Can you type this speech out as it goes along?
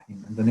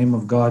In the name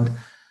of God,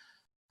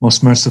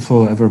 most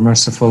merciful, ever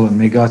merciful, and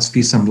may God's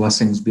peace and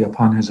blessings be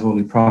upon His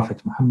holy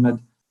Prophet Muhammad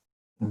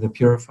and the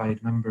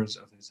purified members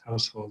of his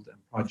household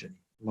and progeny.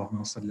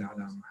 Allahumma salli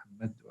ala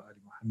Muhammad wa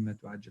ali Muhammad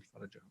wa ajil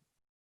farajahum.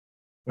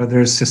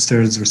 Brothers,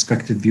 sisters,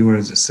 respected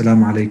viewers,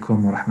 Assalamu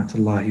alaikum wa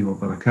rahmatullahi wa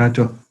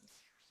barakatuh.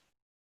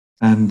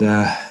 And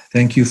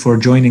thank you for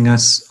joining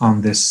us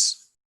on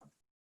this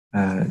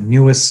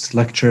newest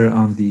lecture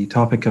on the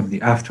topic of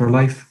the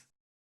afterlife.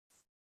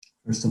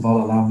 First of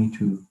all, allow me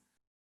to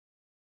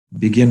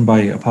begin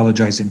by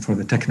apologizing for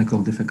the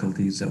technical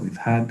difficulties that we've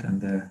had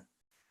and the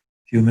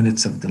few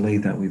minutes of delay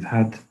that we've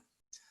had.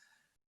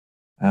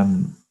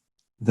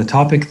 The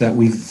topic that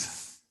we've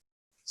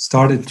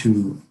started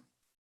to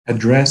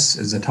address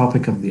is the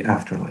topic of the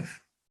afterlife.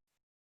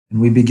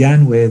 And we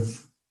began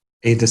with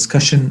a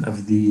discussion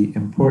of the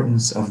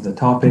importance of the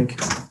topic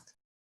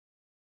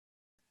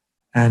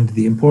and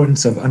the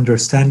importance of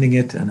understanding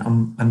it and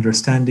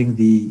understanding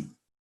the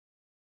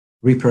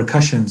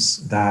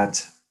repercussions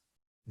that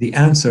the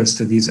answers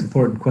to these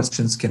important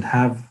questions can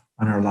have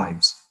on our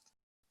lives.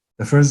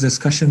 The first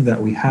discussion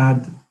that we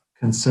had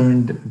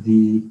concerned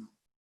the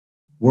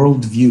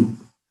worldview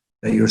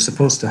that you're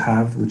supposed to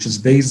have, which is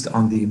based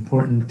on the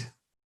important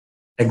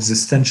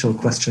existential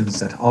questions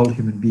that all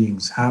human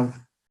beings have.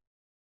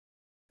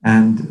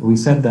 And we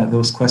said that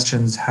those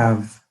questions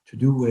have to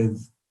do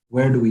with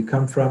where do we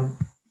come from,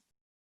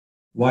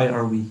 why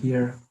are we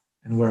here,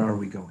 and where are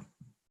we going?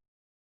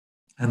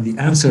 And the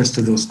answers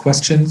to those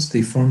questions,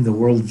 they form the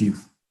worldview.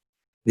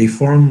 They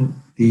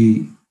form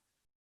the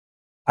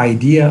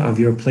idea of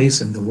your place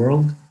in the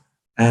world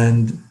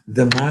and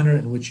the manner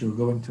in which you're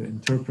going to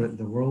interpret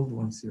the world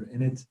once you're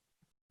in it.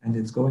 And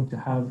it's going to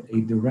have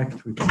a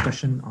direct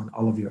repercussion on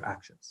all of your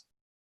actions.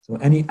 So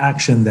any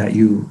action that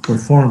you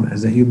perform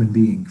as a human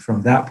being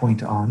from that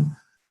point on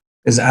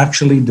is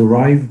actually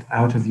derived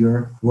out of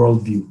your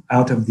worldview,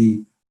 out of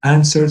the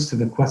answers to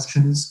the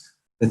questions,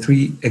 the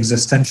three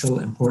existential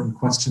important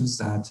questions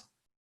that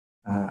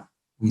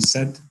we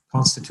said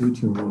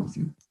constitute your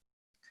worldview.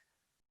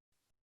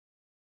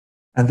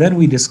 And then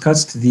we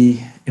discussed the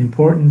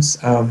importance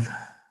of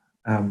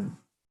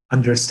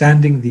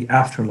understanding the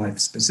afterlife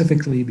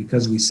specifically,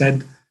 because we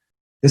said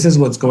this is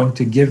what's going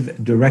to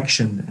give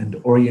direction and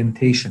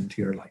orientation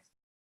to your life.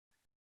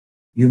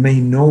 You may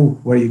know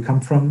where you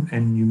come from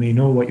and you may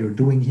know what you're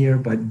doing here,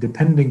 but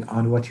depending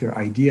on what your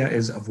idea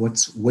is of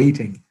what's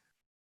waiting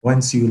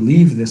once you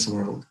leave this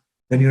world,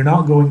 then you're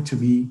not going to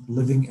be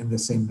living in the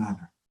same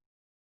manner.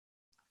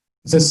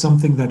 This is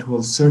something that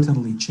will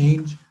certainly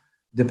change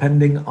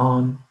depending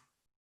on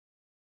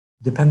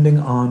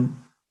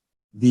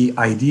the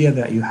idea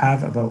that you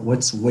have about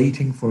what's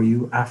waiting for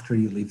you after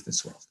you leave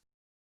this world.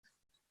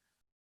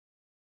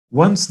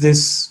 Once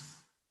this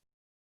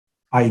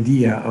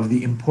idea of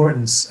the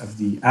importance of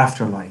the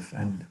afterlife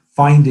and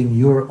finding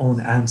your own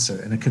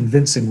answer in a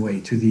convincing way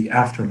to the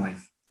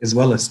afterlife is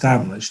well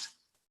established,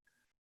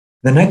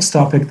 the next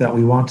topic that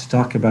we want to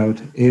talk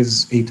about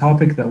is a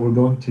topic that we're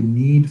going to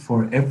need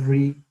for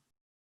every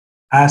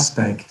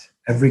aspect,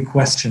 every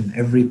question,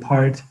 every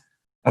part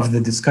of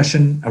the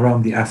discussion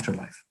around the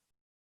afterlife.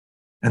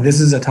 And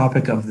this is a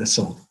topic of the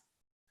soul.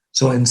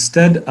 So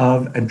instead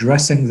of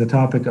addressing the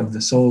topic of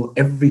the soul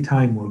every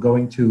time we're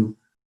going to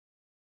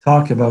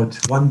talk about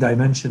one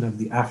dimension of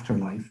the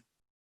afterlife,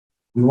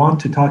 we want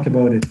to talk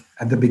about it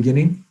at the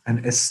beginning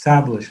and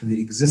establish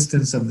the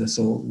existence of the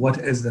soul. What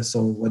is the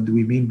soul? What do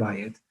we mean by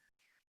it?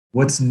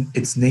 What's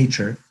its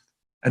nature?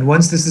 And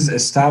once this is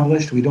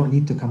established, we don't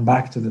need to come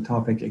back to the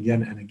topic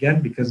again and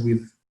again because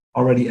we've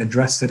already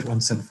addressed it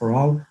once and for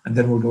all. And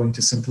then we're going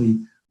to simply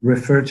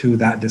refer to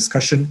that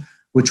discussion,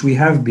 which we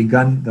have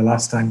begun the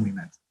last time we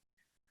met.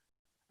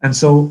 And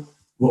so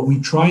what we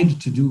tried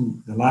to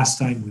do the last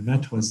time we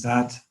met was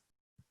that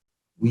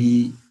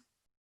we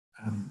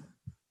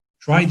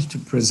tried to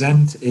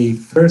present a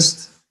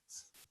first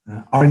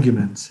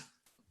argument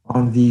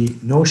on the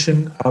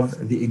notion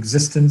of the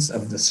existence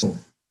of the soul.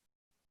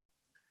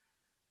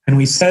 And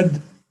we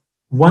said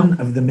one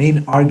of the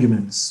main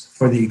arguments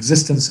for the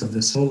existence of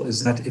the soul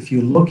is that if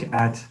you look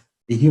at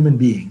a human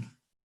being,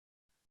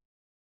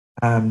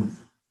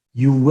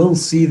 you will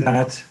see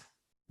that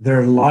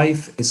their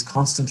life is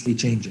constantly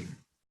changing,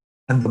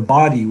 and the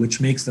body which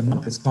makes them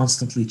up is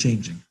constantly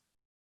changing.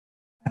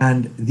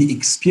 And the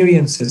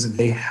experiences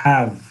they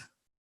have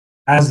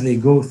as they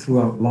go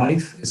throughout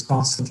life is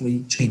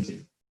constantly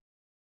changing.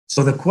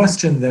 So the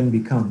question then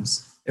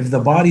becomes, if the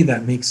body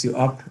that makes you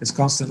up is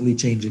constantly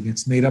changing,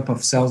 it's made up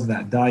of cells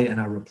that die and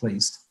are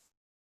replaced.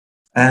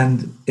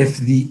 And if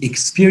the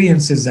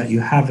experiences that you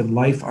have in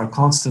life are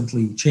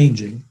constantly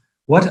changing,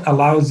 what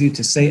allows you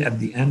to say at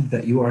the end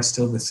that you are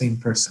still the same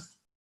person?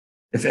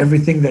 If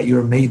everything that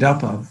you're made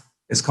up of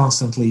is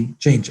constantly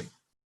changing.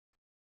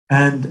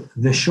 And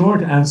the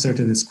short answer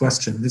to this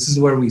question, this is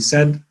where we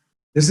said,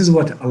 this is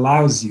what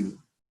allows you,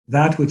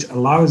 that which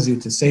allows you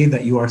to say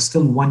that you are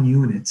still one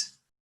unit,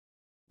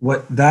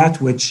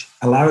 that which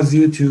allows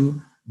you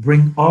to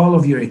bring all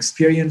of your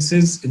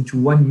experiences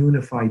into one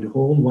unified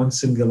whole, one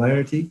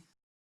singularity.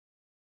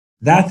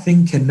 that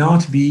thing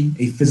cannot be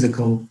a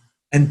physical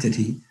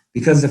entity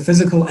because the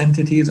physical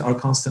entities are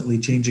constantly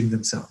changing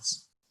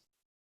themselves.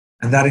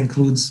 And that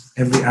includes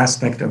every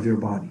aspect of your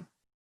body.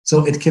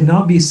 So it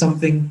cannot be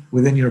something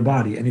within your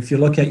body. And if you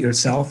look at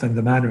yourself and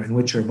the manner in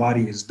which your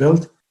body is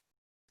built,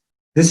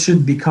 this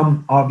should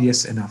become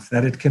obvious enough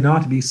that it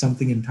cannot be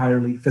something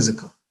entirely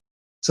physical.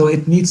 So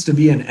it needs to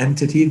be an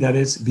entity that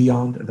is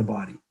beyond the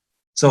body.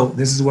 So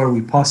this is where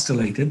we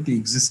postulated the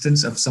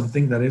existence of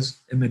something that is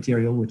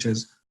immaterial, which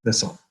is the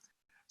soul.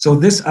 So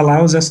this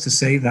allows us to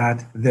say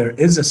that there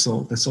is a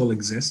soul, the soul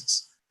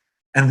exists,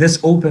 and this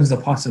opens the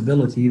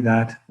possibility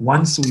that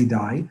once we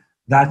die,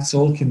 that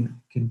soul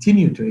can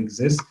continue to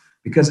exist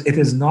because it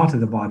is not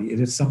the body, it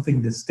is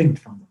something distinct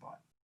from the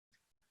body.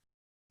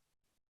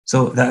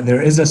 So that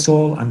there is a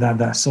soul and that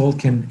that soul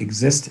can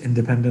exist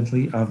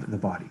independently of the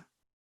body.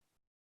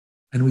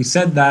 And we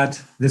said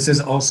that this is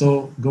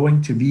also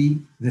going to be,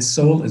 this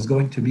soul is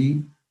going to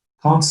be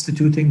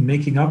constituting,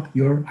 making up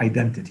your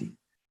identity.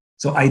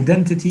 So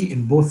identity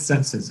in both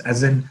senses,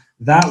 as in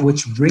that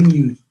which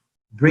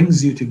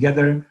brings you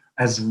together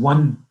as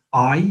one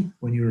I.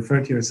 When you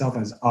refer to yourself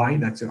as I,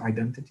 that's your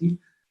identity.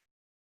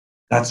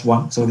 That's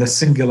one. So the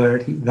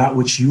singularity, that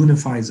which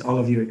unifies all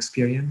of your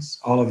experience,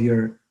 all of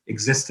your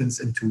existence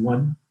into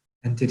one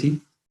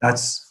entity.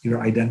 That's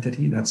your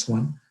identity. That's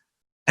one.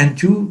 And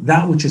two,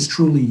 that which is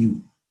truly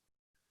you.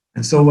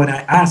 And so when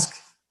I ask,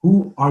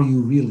 who are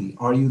you really?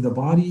 Are you the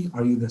body?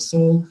 Are you the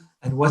soul?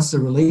 And what's the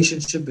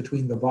relationship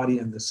between the body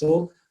and the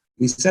soul?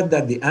 We said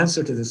that the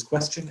answer to this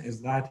question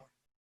is that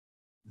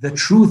the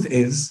truth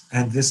is,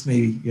 and this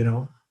may,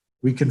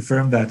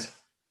 reconfirm that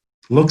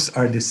looks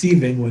are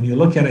deceiving. When you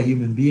look at a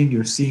human being,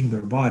 you're seeing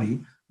their body.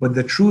 But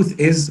the truth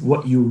is,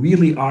 what you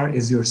really are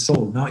is your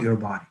soul, not your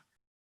body.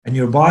 And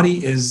your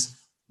body is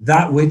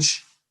that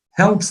which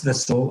helps the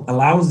soul,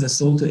 allows the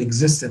soul to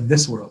exist in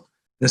this world.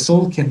 The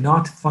soul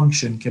cannot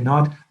function,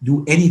 cannot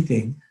do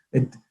anything.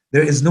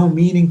 There is no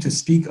meaning to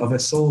speak of a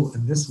soul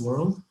in this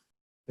world.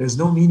 There's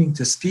no meaning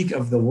to speak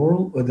of the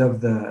world,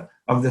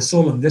 of the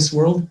soul in this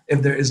world,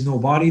 if there is no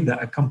body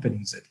that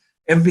accompanies it.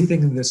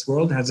 Everything in this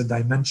world has a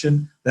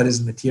dimension that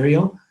is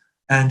material.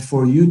 And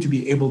for you to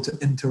be able to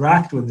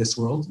interact with this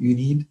world, you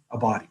need a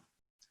body.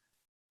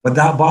 But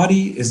that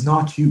body is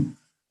not you.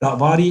 That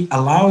body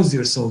allows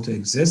your soul to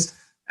exist.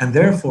 And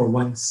therefore,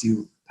 once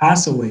you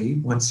pass away,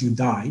 once you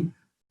die,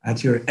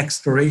 at your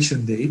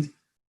expiration date,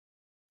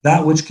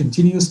 that which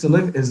continues to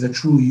live is the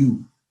true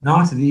you,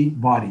 not the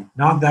body,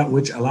 not that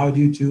which allowed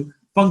you to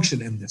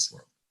function in this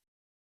world.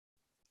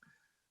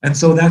 And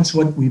so that's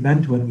what we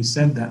meant when we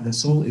said that the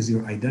soul is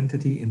your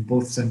identity in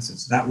both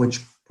senses, that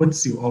which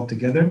puts you all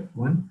together,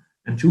 one,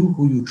 and two,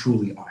 who you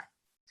truly are.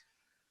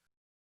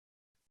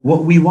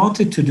 What we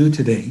wanted to do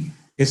today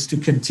is to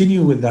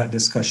continue with that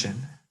discussion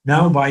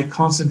now by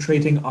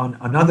concentrating on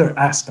another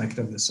aspect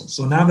of the soul.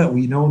 So now that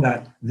we know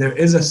that there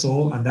is a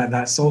soul and that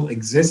that soul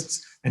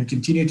exists and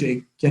can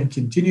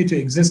continue to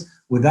exist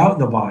without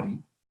the body,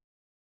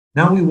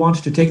 now we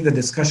want to take the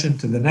discussion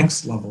to the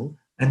next level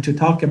and to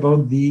talk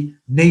about the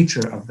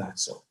nature of that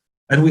soul.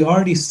 And we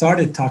already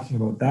started talking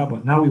about that,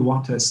 but now we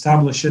want to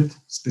establish it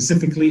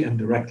specifically and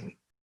directly,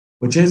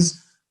 which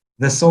is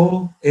the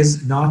soul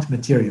is not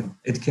material.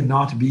 It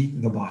cannot be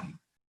the body.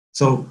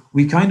 So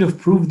we kind of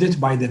proved it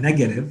by the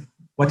negative,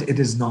 what it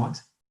is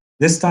not.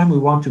 This time we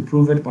want to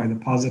prove it by the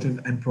positive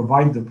and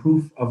provide the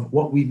proof of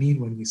what we mean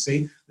when we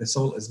say the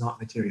soul is not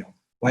material.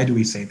 Why do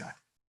we say that?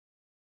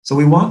 So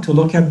we want to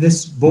look at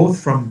this both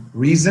from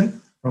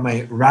reason, from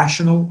a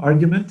rational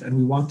argument, and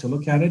we want to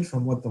look at it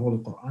from what the Holy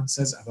Quran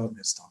says about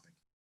this topic.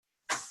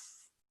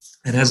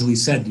 And as we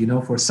said,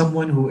 for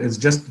someone who is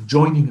just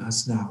joining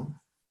us now,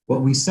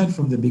 what we said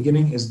from the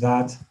beginning is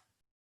that,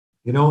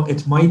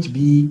 it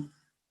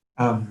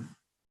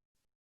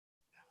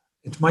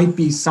might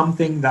be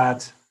something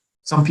that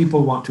some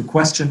people want to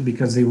question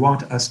because they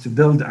want us to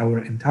build our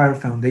entire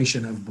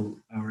foundation of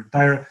our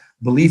entire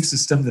belief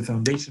system, the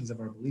foundations of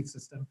our belief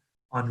system,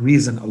 on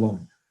reason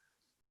alone.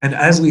 And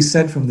as we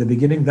said from the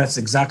beginning, that's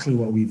exactly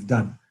what we've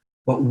done.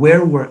 But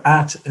where we're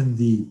at in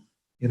the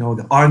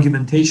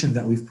argumentation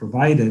that we've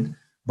provided,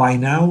 by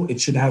now it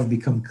should have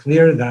become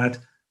clear that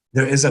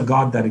there is a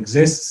God that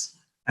exists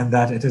and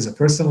that it is a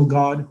personal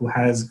God who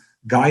has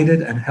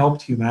guided and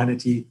helped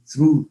humanity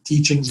through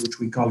teachings, which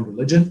we call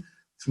religion,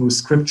 through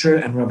scripture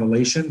and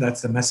revelation.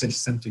 That's the message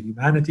sent to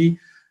humanity.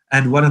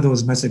 And one of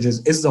those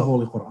messages is the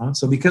Holy Quran.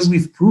 So because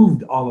we've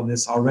proved all of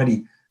this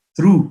already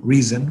through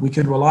reason, we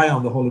can rely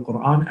on the Holy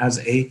Quran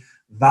as a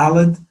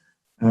valid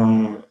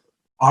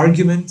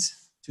argument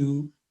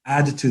to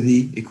add to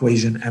the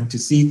equation and to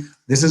see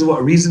this is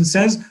what reason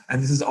says,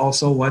 and this is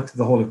also what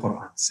the Holy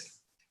Quran says.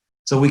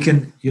 So we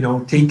can,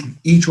 take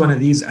each one of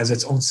these as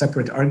its own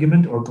separate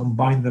argument or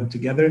combine them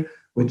together,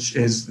 which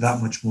is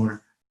that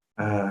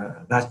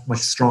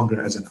much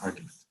stronger as an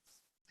argument.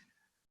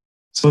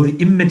 So the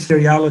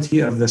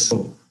immateriality of the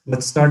soul.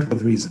 Let's start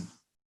with reason.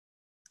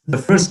 The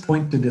first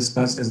point to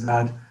discuss is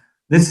that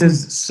this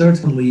is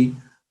certainly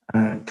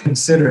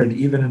considered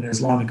even in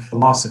Islamic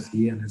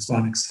philosophy and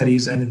Islamic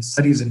studies and in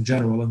studies in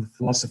general in the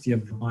philosophy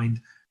of the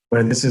mind,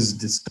 where this is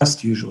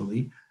discussed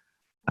usually.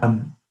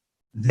 Um,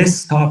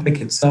 this topic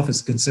itself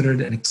is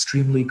considered an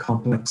extremely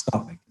complex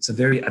topic. It's a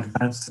very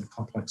advanced and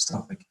complex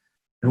topic.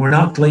 And we're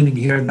not claiming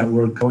here that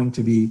we're going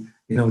to be,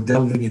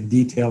 delving in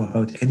detail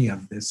about any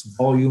of this.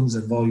 Volumes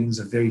and volumes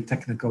of very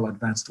technical,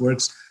 advanced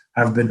works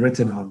have been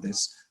written on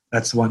this.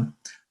 That's one.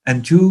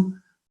 And two,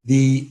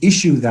 the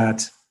issue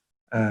that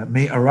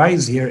may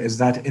arise here is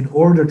that in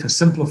order to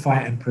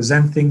simplify and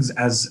present things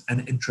as an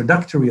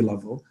introductory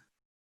level,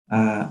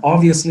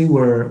 obviously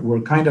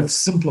we're kind of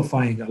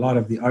simplifying a lot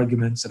of the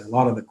arguments and a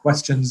lot of the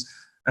questions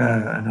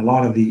and a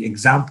lot of the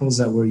examples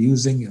that we're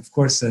using. Of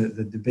course,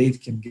 the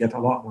debate can get a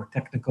lot more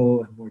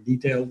technical and more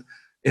detailed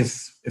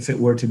if it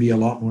were to be a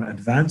lot more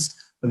advanced,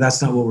 but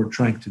that's not what we're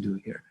trying to do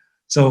here.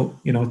 So,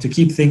 to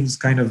keep things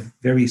kind of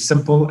very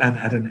simple and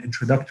at an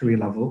introductory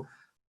level,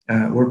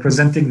 we're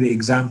presenting the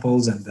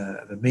examples and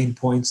the main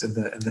points in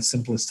the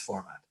simplest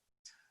format.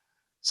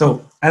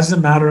 So, as a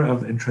matter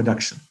of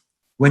introduction,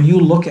 when you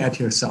look at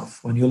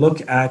yourself, when you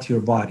look at your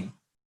body,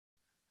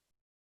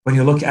 when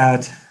you look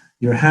at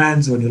your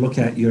hands, when you look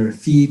at your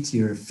feet,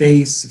 your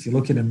face, if you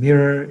look in a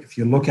mirror, if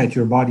you look at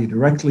your body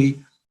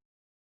directly,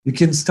 you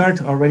can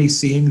start already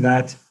seeing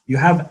that you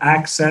have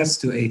access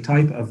to a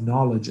type of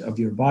knowledge of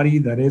your body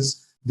that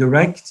is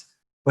direct,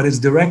 but is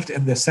direct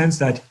in the sense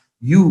that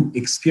you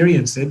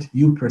experience it,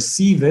 you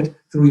perceive it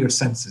through your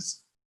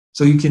senses.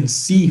 So you can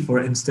see,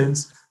 for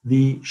instance,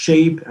 the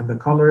shape and the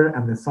color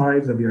and the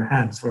size of your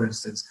hands, for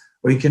instance,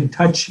 or you can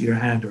touch your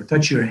hand or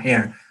touch your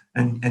hair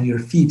and your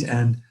feet.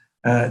 And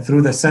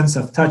through the sense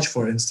of touch,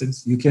 for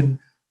instance, you can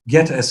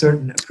get a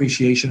certain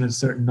appreciation and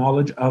certain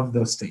knowledge of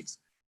those states.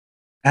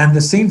 And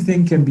the same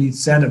thing can be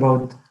said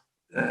about,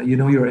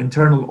 your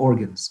internal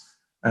organs.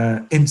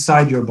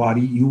 Inside your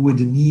body, you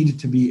would need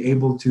to be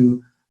able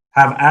to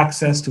have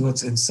access to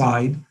what's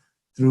inside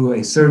through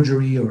a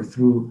surgery or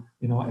through,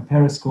 a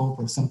periscope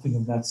or something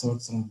of that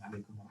sort.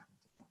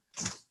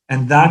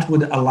 And that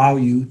would allow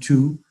you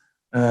to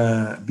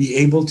be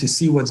able to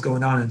see what's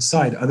going on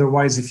inside.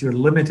 Otherwise, if you're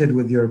limited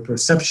with your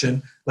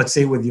perception, let's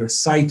say with your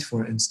sight,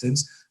 for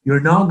instance, you're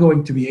not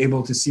going to be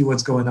able to see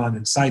what's going on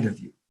inside of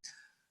you.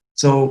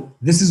 So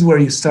this is where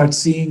you start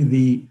seeing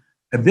the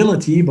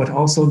ability, but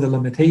also the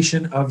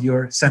limitation of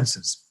your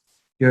senses,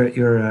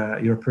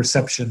 your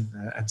perception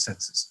and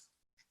senses.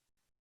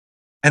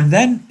 And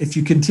then if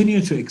you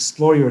continue to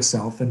explore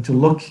yourself and to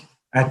look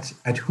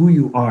at who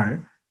you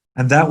are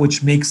and that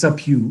which makes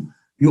up you,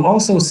 you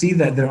also see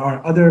that there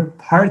are other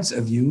parts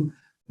of you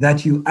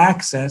that you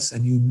access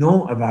and you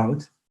know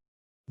about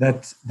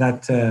that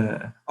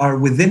are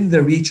within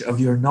the reach of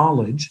your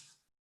knowledge,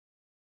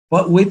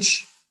 but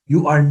which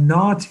you are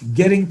not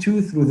getting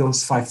to through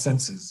those five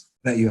senses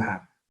that you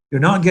have. You're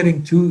not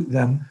getting to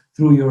them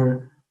through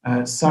your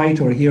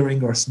sight or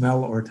hearing or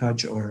smell or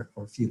touch or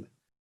feeling.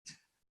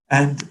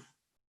 And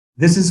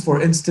this is, for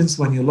instance,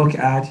 when you look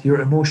at your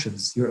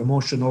emotions, your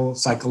emotional,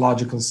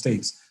 psychological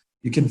states.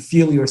 You can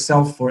feel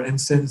yourself, for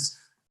instance,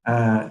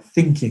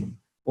 thinking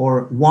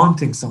or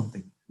wanting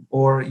something,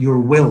 or your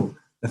will,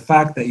 the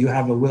fact that you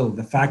have a will,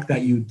 the fact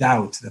that you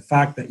doubt, the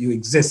fact that you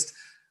exist,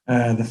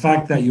 the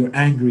fact that you're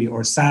angry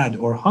or sad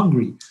or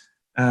hungry.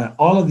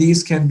 All of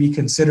these can be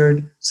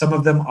considered, some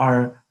of them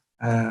are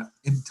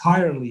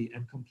entirely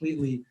and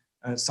completely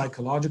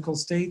psychological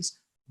states,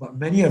 but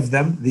many of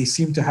them, they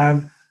seem to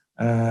have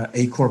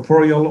a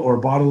corporeal or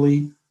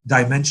bodily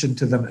dimension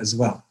to them as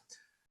well.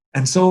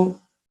 And so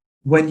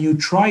when you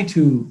try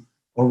to,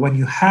 or when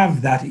you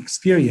have that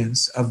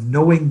experience of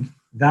knowing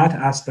that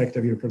aspect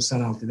of your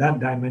personality, that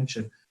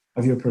dimension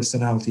of your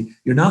personality,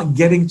 you're not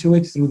getting to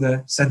it through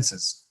the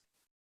senses.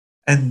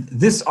 And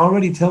this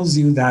already tells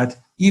you that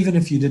even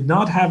if you did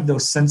not have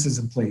those senses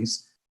in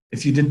place,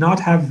 if you did not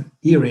have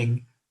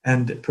hearing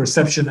and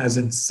perception as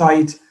in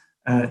sight,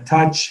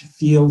 touch,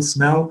 feel,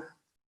 smell,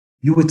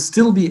 you would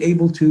still be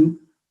able to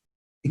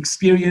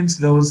experience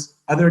those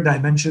other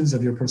dimensions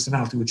of your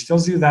personality, which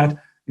tells you that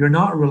you're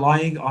not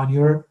relying on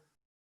your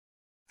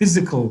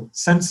physical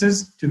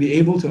senses to be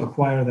able to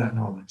acquire that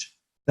knowledge.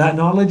 That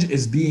knowledge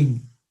is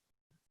being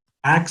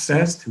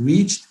accessed,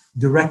 reached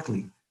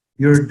directly.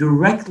 You're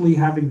directly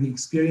having the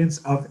experience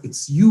of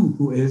it's you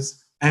who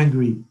is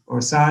angry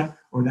or sad,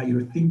 or that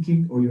you're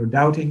thinking or you're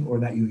doubting or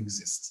that you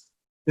exist.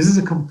 This is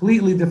a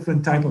completely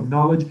different type of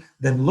knowledge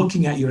than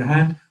looking at your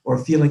hand or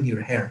feeling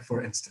your hair,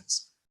 for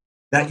instance.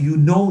 That you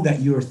know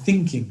that you're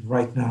thinking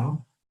right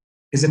now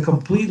is a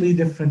completely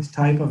different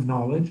type of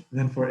knowledge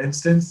than, for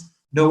instance,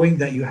 knowing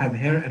that you have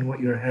hair and what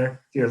your hair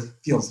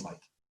feels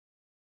like.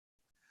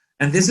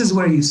 And this is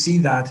where you see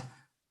that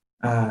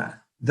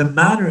the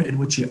manner in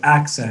which you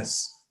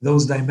access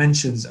those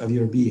dimensions of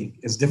your being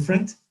is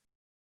different.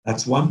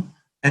 That's one.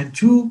 And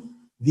two,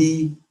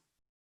 the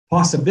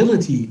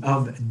possibility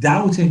of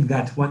doubting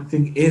that one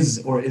thing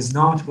is or is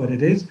not what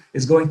it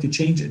is going to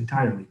change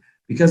entirely,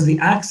 because the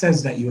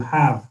access that you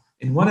have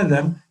in one of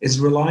them is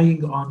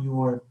relying on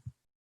your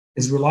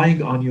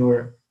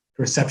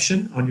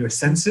perception, on your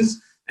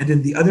senses, And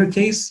in the other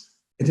case,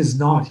 it is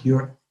not.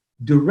 You're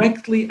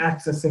directly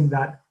accessing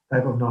that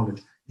type of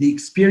knowledge. The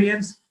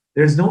experience,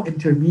 there's no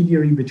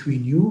intermediary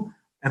between you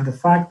and the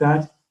fact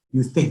that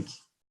you think,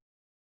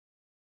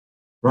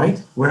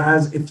 right?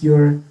 Whereas if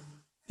you're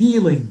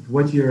feeling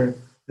what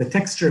the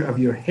texture of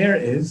your hair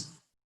is,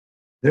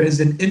 there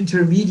is an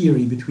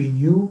intermediary between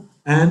you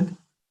and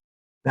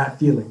that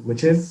feeling,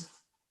 which is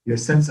your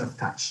sense of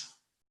touch.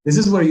 This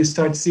is where you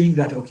start seeing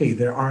that, okay,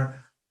 there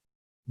are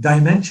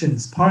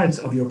dimensions, parts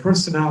of your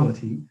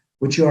personality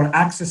which you are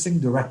accessing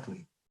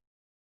directly,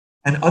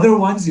 and other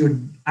ones you're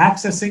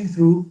accessing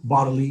through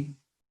bodily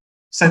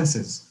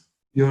senses,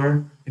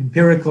 your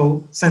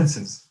empirical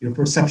senses, your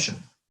perception.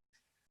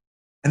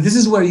 And this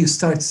is where you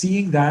start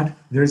seeing that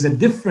there's a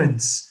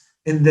difference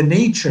in the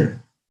nature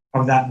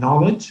of that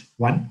knowledge,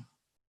 one,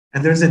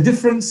 and there's a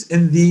difference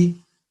in the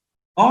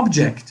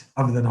object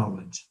of the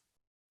knowledge,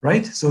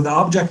 right? So the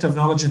object of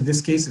knowledge in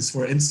this case is,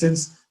 for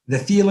instance, the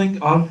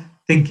feeling of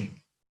thinking,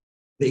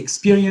 the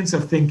experience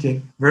of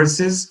thinking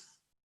versus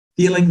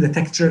feeling the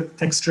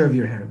texture of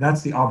your hair.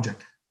 That's the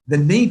object. The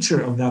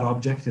nature of that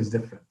object is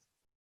different.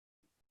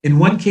 In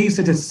one case,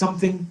 it is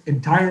something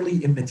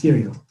entirely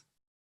immaterial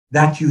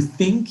that you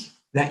think,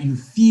 that you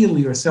feel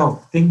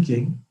yourself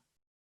thinking,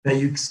 that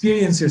you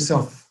experience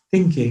yourself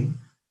thinking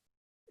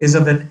is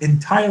of an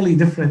entirely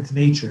different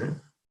nature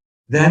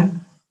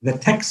than the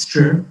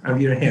texture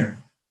of your hair,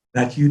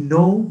 that you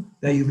know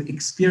that you've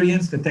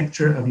experienced the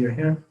texture of your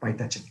hair by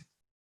touching it.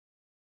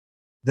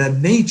 The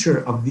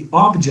nature of the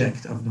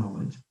object of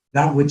knowledge,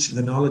 that which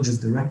the knowledge is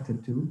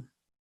directed to,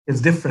 is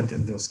different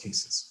in those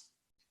cases.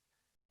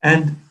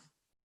 And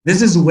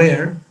this is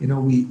where,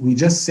 we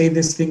just say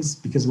these things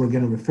because we're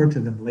going to refer to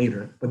them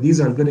later, but these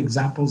are good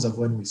examples of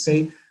when we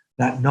say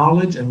that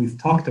knowledge, and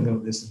we've talked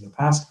about this in the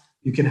past,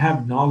 you can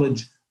have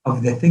knowledge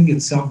of the thing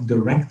itself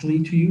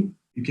directly to you.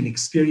 You can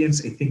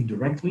experience a thing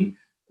directly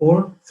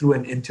or through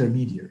an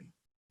intermediary.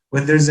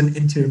 When there's an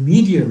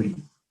intermediary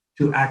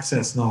to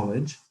access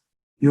knowledge,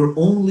 you're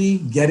only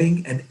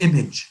getting an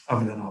image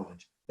of the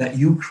knowledge that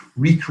you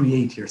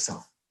recreate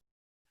yourself.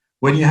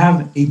 When you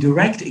have a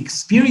direct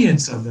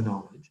experience of the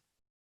knowledge,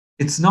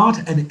 it's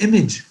not an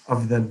image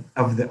of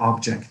the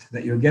object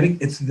that you're getting,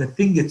 it's the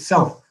thing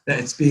itself that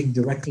it's being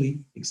directly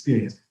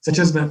experienced. Such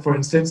as, for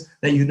instance,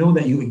 that you know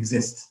that you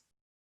exist.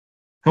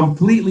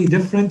 Completely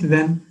different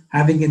than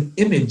having an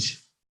image.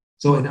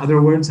 So in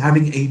other words,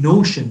 having a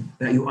notion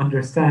that you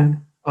understand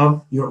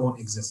of your own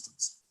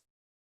existence.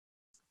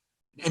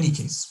 In any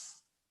case,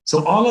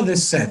 so all of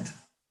this said,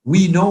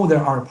 we know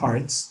there are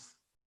parts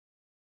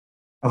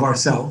of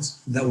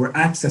ourselves that we're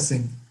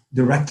accessing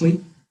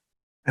directly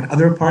and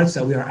other parts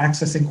that we are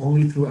accessing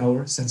only through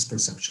our sense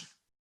perception.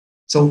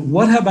 So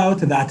what about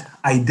that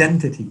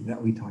identity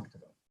that we talked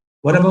about?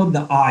 What about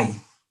the I?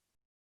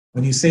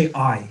 When you say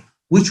I,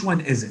 which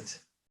one is it?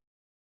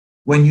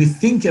 When you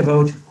think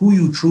about who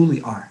you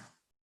truly are,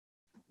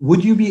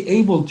 would you be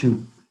able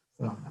to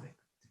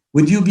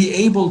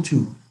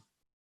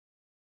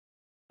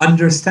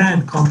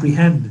understand,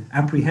 comprehend,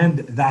 apprehend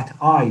that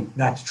I,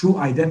 that true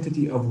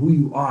identity of who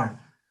you are,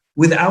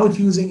 without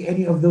using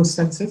any of those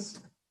senses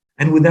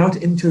and without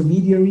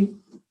intermediary?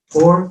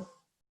 Or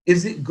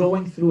is it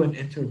going through an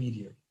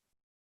intermediary?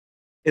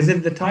 Is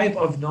it the type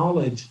of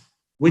knowledge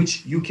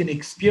which you can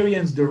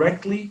experience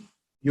directly,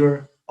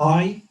 your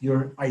I,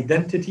 your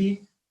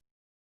identity,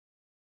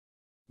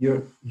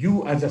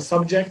 you as a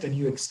subject, and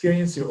you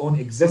experience your own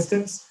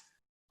existence?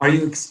 Are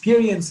you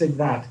experiencing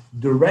that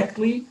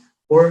directly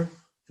or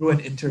through an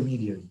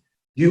intermediary?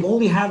 Do you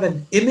only have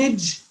an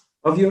image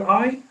of your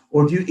I,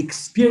 or do you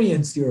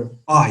experience your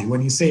I?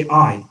 When you say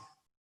I,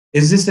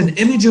 is this an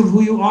image of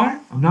who you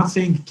are? I'm not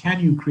saying can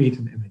you create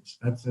an image.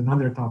 That's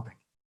another topic.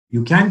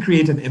 You can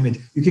create an image.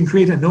 You can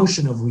create a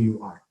notion of who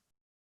you are.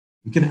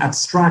 You can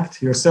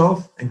abstract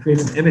yourself and create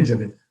an image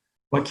of it.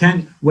 But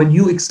when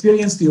you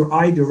experience your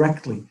I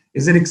directly,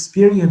 is it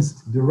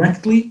experienced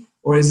directly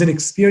or is it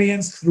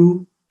experienced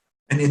through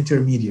an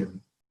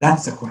intermediary?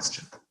 That's the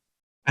question.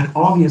 And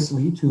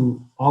obviously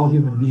to all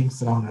human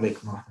beings, Assalamu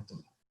alaikum wa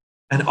rahmatullah.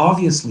 And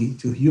obviously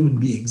to human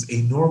beings,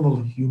 a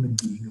normal human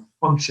being,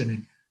 a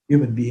functioning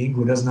human being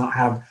who does not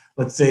have,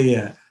 let's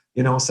say,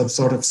 some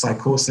sort of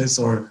psychosis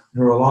or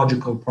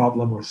neurological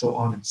problem or so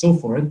on and so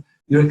forth,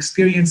 you're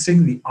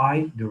experiencing the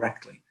I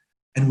directly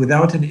and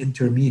without an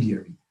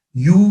intermediary.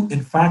 You,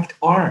 in fact,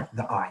 are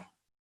the I.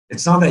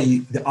 It's not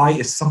that the I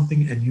is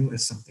something and you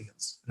is something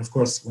else. And of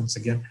course, once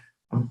again,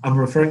 I'm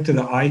referring to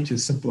the I to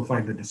simplify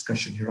the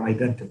discussion, your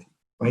identity,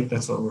 right?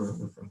 That's what we're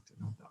referring to,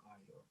 not the I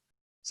or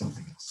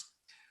something else.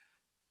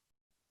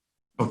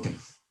 Okay,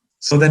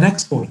 so the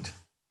next point.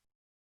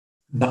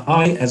 The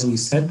I, as we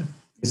said,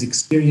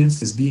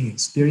 is being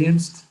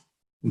experienced,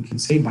 we can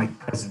say, by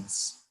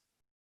presence,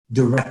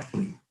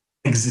 directly,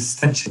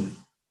 existentially.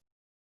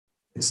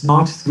 It's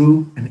not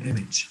through an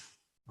image,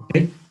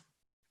 okay?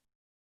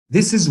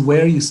 This is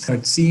where you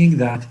start seeing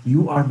that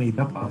you are made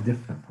up of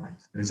different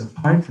parts. There's a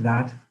part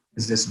that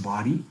is this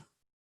body,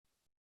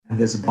 and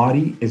this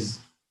body is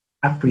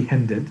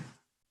apprehended,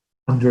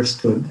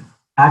 understood,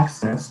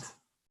 accessed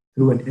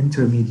through an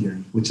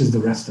intermediary, which is the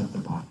rest of the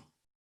body.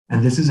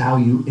 And this is how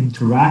you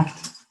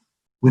interact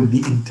with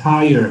the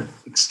entire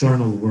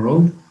external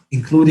world,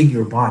 including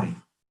your body.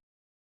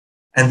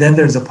 And then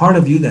there's a part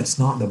of you that's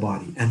not the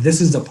body. And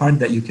this is the part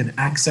that you can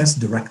access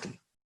directly.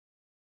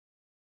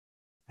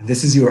 And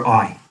this is your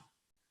I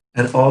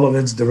and all of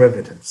its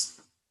derivatives.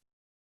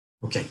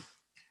 Okay.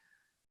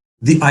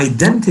 The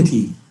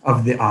identity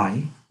of the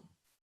I,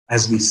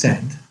 as we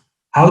said,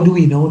 how do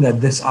we know that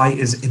this I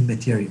is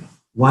immaterial?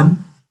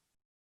 One,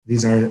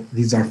 these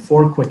are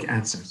four quick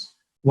answers.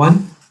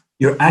 One,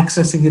 you're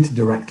accessing it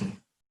directly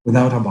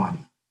without a body.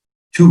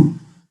 Two,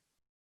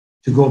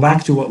 to go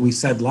back to what we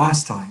said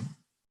last time,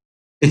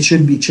 it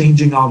should be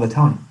changing all the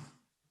time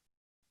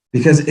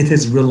because it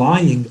is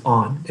relying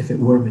on, if it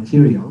were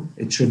material,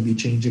 it should be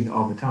changing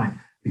all the time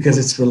because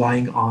it's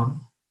relying on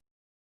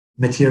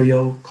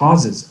material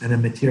causes and a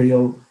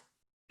material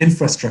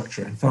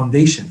infrastructure and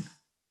foundation.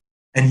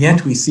 And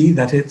yet we see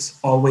that it's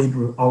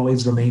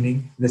always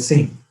remaining the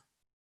same.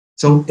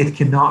 So it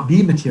cannot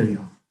be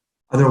material.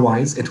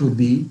 Otherwise, it would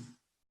be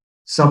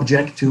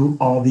subject to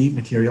all the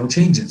material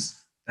changes.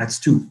 That's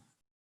two.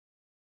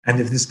 And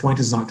if this point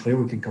is not clear,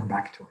 we can come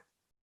back to it.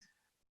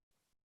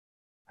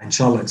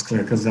 Inshallah, it's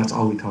clear because that's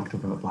all we talked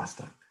about last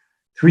time.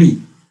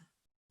 Three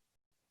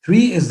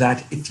is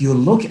that if you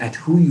look at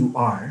who you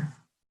are,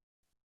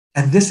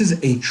 and this is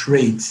a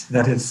trait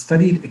that is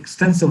studied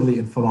extensively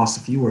in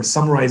philosophy, we're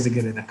summarizing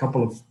it in a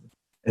couple of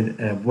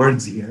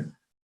words here.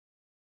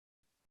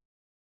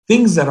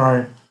 Things that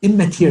are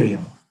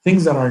immaterial,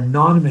 things that are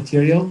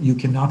non-material, you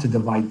cannot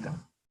divide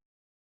them.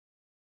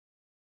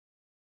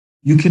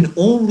 You can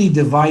only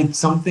divide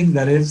something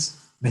that is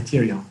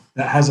material,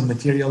 that has a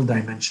material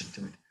dimension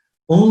to it.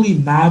 Only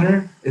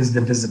matter is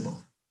divisible.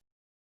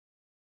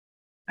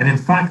 And in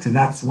fact,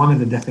 that's one of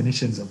the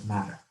definitions of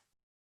matter.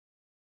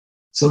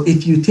 So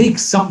if you take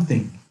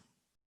something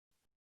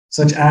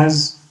such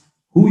as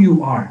who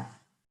you are,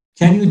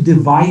 can you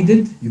divide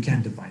it? You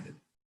can't divide it.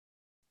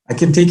 I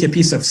can take a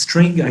piece of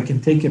string, I can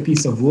take a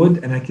piece of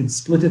wood, and I can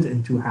split it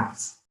in two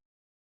halves.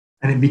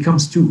 And it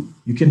becomes two.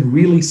 You can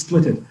really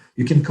split it.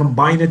 You can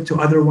combine it to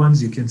other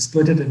ones. You can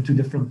split it into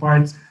different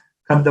parts,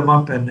 cut them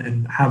up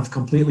and have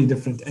completely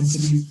different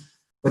entities.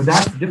 But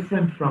that's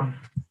different from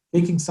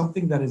taking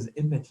something that is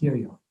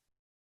immaterial.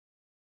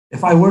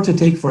 If I were to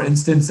take, for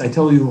instance, I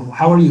tell you,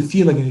 how are you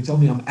feeling? And you tell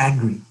me I'm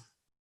angry.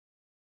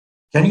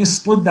 Can you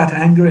split that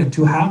anger in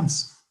two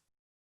halves?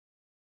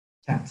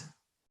 Can't.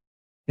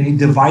 Can you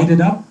divide it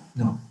up?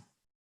 No.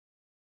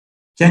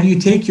 Can you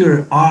take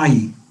your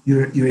I,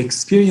 your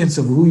experience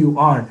of who you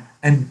are,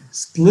 and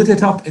split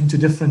it up into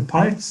different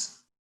parts?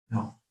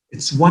 No.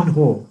 It's one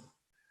whole.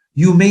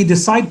 You may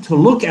decide to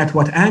look at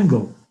what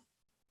angle.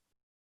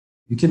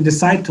 You can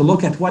decide to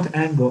look at what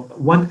angle,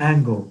 one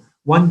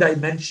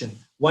dimension,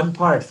 one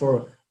part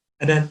for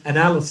an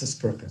analysis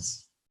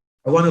purpose.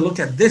 I want to look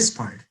at this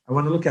part. I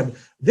want to look at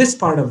this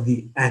part of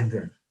the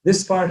anger,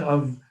 this part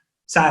of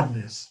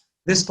sadness,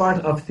 this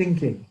part of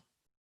thinking.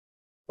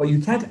 But you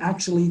can't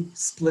actually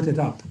split it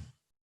up.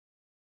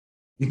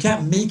 You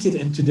can't make it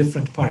into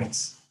different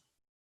parts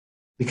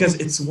because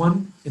it's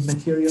one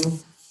immaterial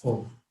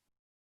whole.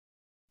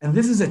 And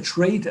this is a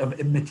trait of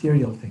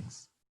immaterial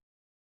things.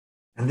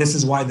 And this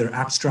is why they're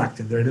abstract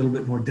and they're a little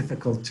bit more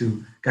difficult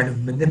to kind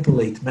of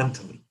manipulate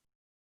mentally.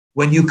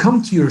 When you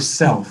come to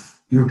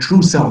yourself, your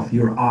true self,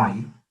 your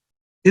I,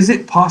 is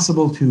it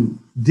possible to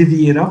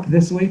divvy it up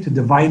this way, to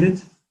divide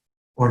it,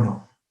 or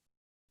no?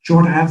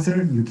 Short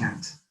answer, you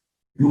can't.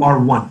 You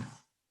are one.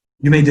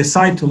 You may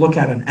decide to look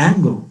at an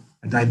angle,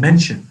 a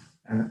dimension,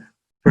 a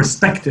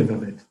perspective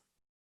of it.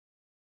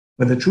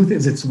 But the truth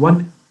is it's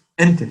one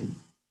entity.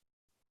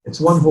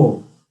 It's one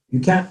whole. You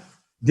can't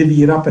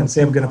divvy it up and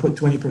say, I'm going to put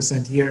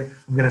 20% here.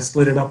 I'm going to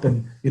split it up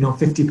and,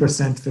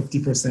 50%,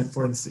 50%,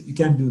 for instance. You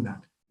can't do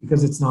that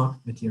because it's not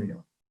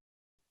material.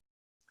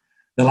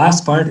 The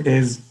last part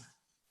is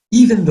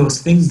even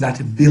those things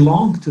that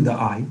belong to the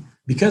I,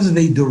 because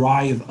they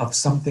derive of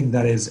something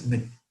that is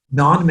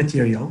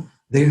non-material,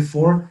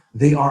 therefore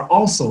they are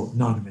also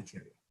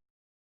non-material.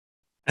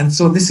 And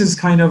so this is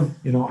kind of,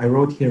 I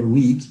wrote here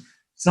weak.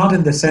 It's not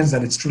in the sense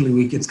that it's truly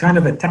weak. It's kind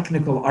of a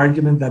technical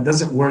argument that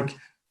doesn't work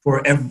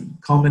for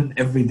common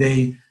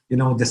everyday,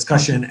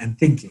 discussion and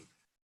thinking.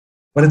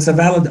 But it's a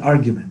valid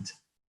argument.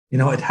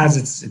 It has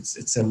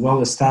it's a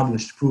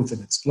well-established proof in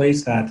its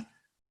place that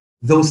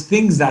those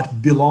things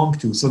that belong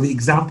to, so the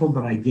example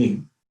that I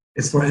gave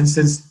is, for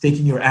instance,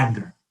 taking your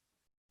anger.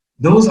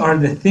 Those are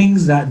the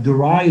things that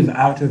derive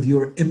out of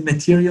your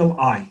immaterial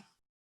I.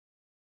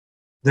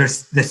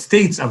 There's the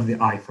states of the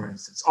I, for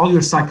instance, all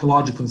your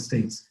psychological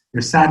states,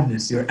 your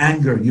sadness, your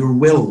anger, your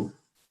will,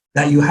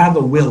 that you have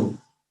a will.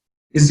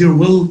 Is your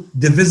will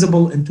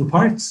divisible into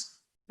parts?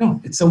 No,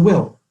 it's a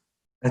will.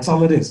 That's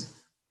all it is.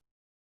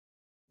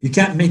 You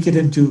can't make it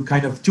into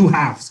kind of two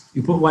halves.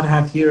 You put one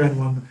half here and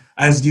one,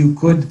 as you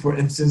could, for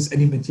instance,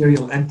 any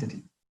material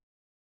entity.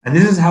 And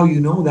this is how you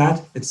know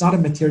that it's not a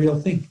material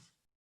thing.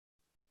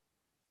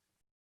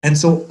 And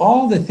so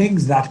all the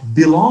things that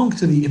belong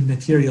to the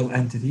immaterial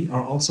entity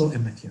are also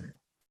immaterial.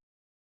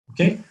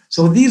 Okay,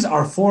 so these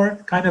are four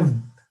kind of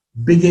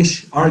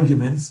biggish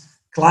arguments,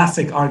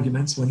 classic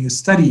arguments when you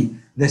study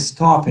this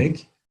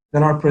topic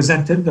that are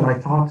presented that I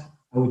thought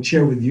I would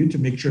share with you to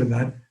make sure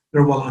that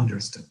they're well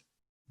understood.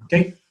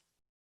 Okay,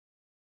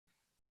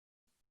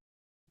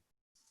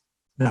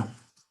 now,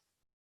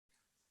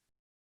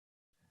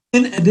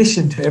 in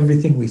addition to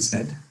everything we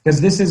said,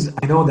 because this is,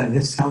 I know that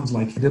this sounds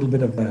like a little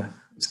bit of a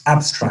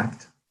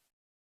abstract,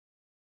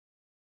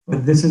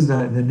 but this is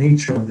the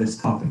nature of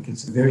this topic.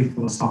 It's a very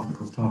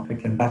philosophical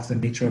topic, and that's the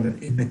nature of an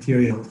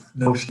immaterial,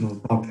 notional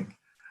topic.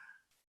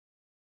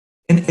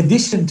 In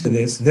addition to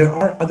this, there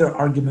are other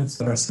arguments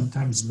that are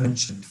sometimes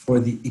mentioned for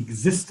the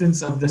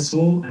existence of the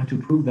soul and to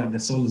prove that the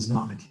soul is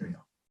not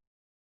material.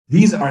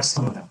 These are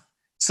some of them.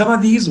 Some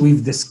of these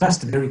we've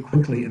discussed very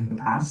quickly in the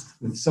past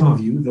with some of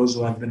you, those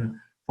who have been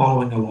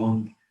following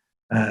along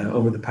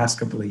over the past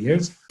couple of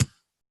years.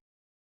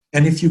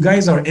 And if you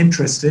guys are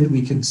interested,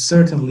 we can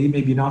certainly,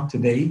 maybe not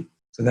today,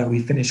 so that we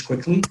finish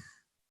quickly,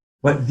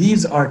 but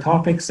these are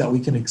topics that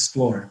we can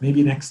explore.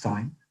 Maybe next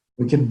time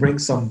we can bring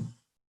some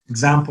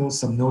examples,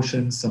 some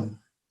notions, some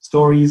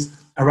stories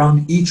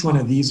around each one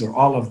of these or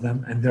all of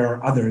them, and there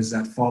are others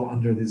that fall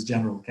under this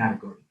general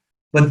category.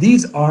 But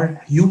these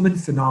are human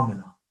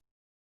phenomena.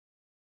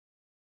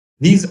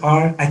 These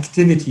are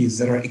activities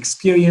that are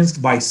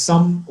experienced by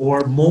some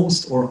or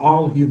most or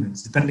all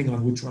humans, depending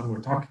on which one we're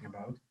talking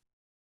about,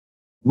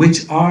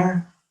 which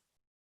are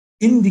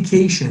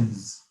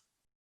indications.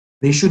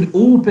 They should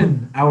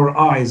open our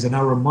eyes and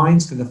our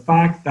minds to the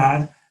fact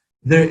that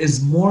there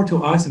is more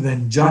to us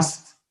than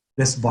just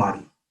this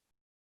body.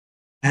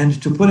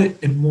 And to put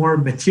it in more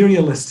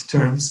materialist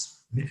terms,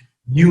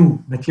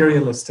 new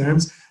materialist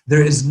terms,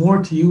 there is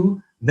more to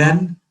you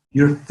than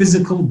your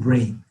physical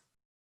brain.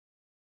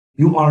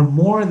 You are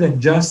more than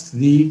just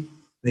they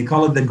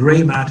call it the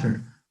gray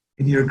matter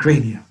in your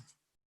cranium.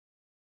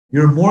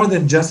 You're more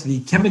than just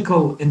the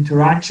chemical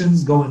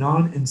interactions going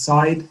on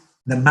inside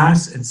the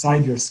mass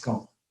inside your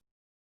skull,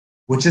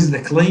 which is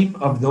the claim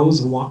of those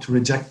who want to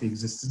reject the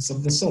existence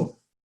of the soul.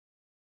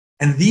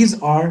 And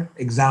these are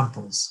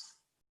examples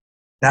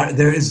that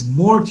there is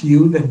more to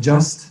you than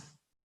just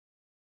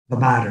the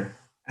matter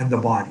and the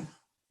body.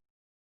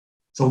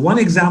 So one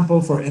example,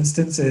 for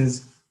instance,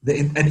 is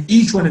and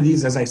each one of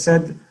these, as I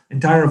said,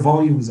 entire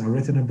volumes are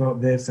written about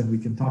this, and we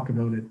can talk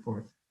about it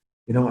for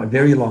a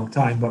very long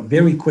time, but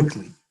very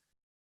quickly.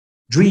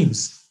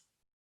 Dreams.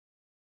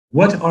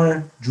 What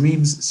are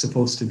dreams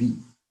supposed to be?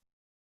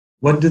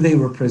 What do they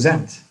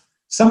represent?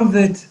 Some of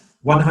it,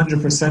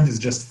 100%, is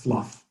just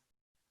fluff.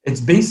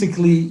 It's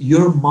basically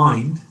your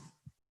mind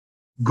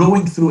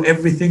going through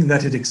everything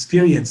that it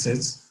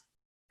experiences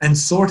and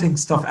sorting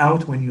stuff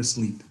out when you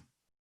sleep.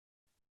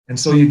 And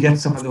so you get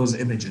some of those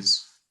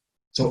images.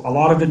 So a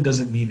lot of it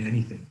doesn't mean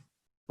anything,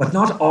 but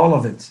not all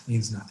of it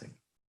means nothing.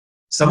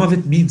 Some of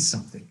it means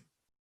something.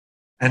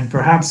 And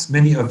perhaps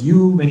many of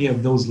you, many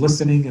of those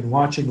listening and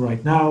watching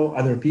right now,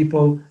 other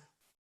people,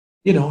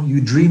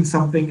 you dream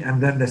something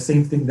and then the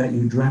same thing that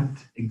you dreamt,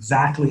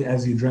 exactly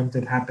as you dreamt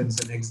it, happens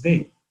the next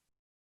day.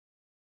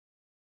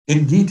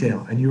 In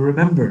detail, and you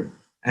remember.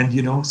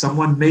 And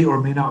someone may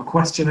or may not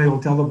question it, will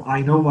tell them,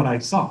 I know what I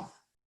saw.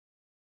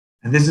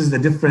 And this is the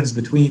difference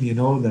between,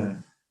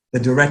 the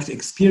direct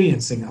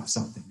experiencing of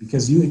something,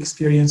 because you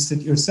experienced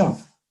it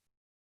yourself.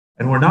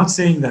 And we're not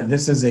saying that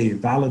this is a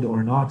valid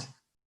or not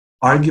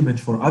argument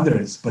for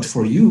others, but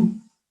for you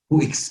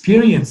who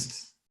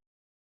experienced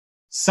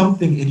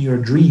something in your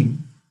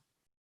dream,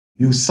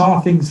 you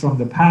saw things from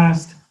the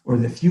past or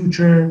the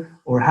future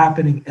or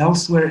happening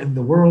elsewhere in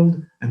the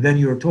world, and then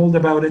you're told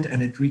about it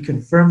and it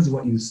reconfirms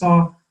what you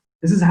saw.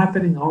 This is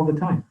happening all the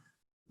time.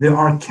 There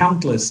are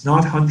countless,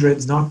 not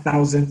hundreds, not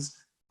thousands,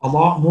 a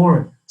lot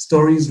more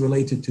stories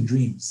related to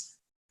dreams.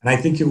 And I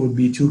think it would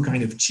be too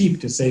kind of cheap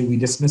to say we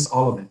dismiss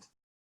all of it.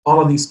 All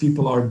of these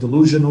people are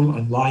delusional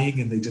and lying,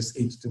 and they just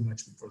ate too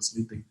much before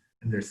sleeping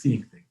and they're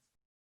seeing things.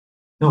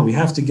 No, we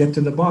have to get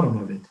to the bottom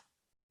of it.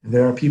 And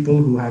there are people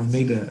who have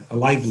made a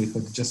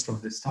livelihood just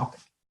from this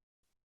topic.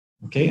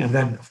 Okay, and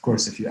then, of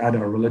course, if you add a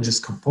religious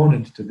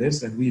component to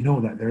this, then we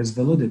know that there is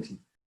validity.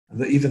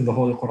 And even the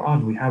Holy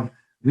Quran,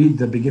 read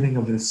the beginning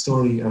of the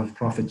story of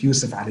Prophet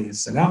Yusuf alayhi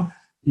salam.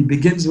 He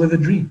begins with a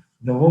dream.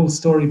 The whole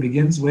story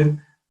begins with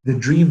the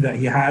dream that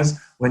he has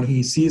when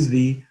he sees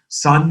the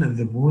sun and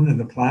the moon and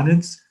the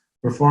planets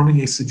performing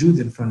a sujood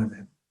in front of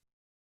him,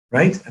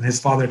 right? And his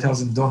father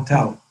tells him, don't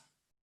tell.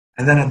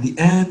 And then at the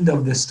end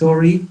of the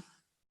story,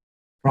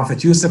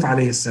 Prophet Yusuf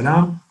alayhi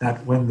salam,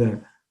 that when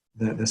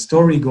the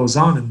story goes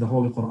on in the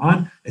Holy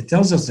Quran, it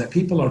tells us that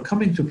people are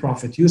coming to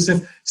Prophet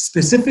Yusuf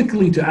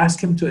specifically to ask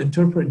him to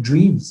interpret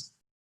dreams.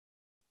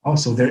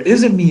 Also, there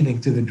is a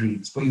meaning to the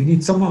dreams, but you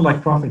need someone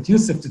like Prophet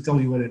Yusuf to tell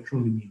you what it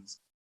truly means.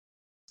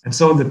 And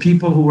so the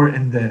people who were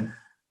in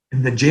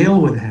the jail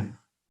with him,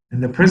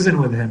 in the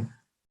prison with him,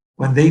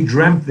 when they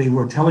dreamt, they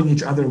were telling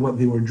each other what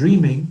they were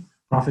dreaming.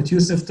 Prophet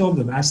Yusuf told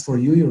them, as for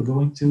you, you're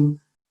going to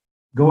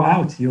go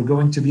out. You're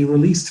going to be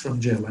released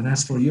from jail. And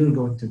as for you, you're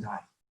going to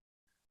die.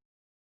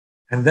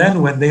 And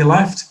then when they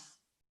left,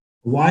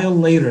 A while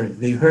later,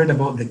 they heard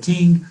about the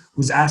king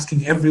who's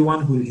asking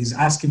everyone, who is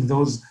asking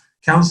those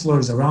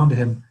counselors around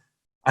him,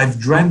 I've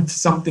dreamt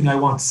something,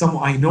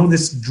 I know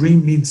this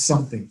dream means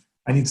something.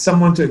 I need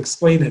someone to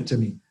explain it to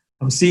me.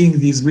 I'm seeing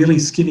these really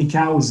skinny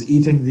cows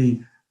eating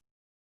the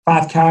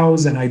fat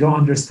cows and I don't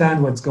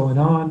understand what's going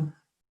on.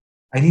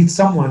 I need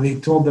someone. They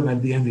told them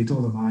at the end,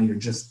 you're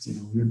just,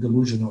 you're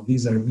delusional.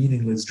 These are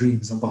meaningless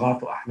dreams.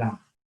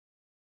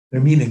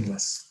 They're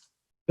meaningless.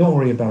 Don't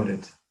worry about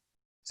it.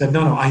 Said,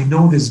 no, I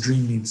know this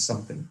dream means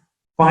something.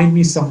 Find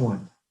me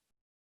someone.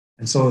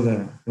 And so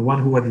the one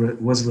who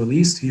was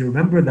released, he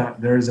remembered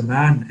that there is a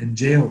man in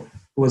jail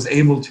who was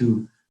able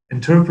to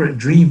interpret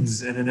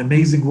dreams in an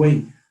amazing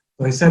way.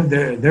 So he said,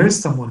 there is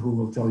someone who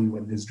will tell you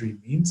what this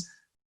dream means.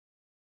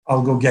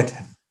 I'll go get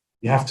him.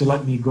 You have to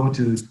let me go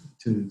to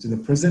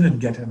the prison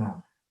and get him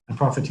out. And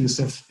Prophet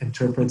Yusuf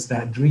interprets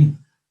that dream.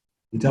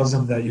 He tells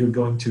him that you're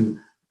going to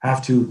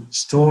have to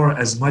store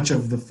as much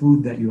of the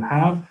food that you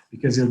have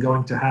because you're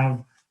going to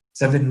have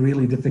 7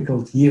 really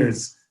difficult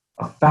years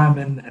of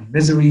famine and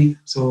misery.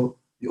 So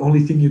the only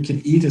thing you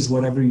can eat is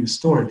whatever you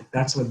stored.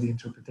 That's what the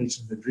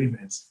interpretation of the dream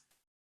is.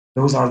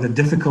 Those are the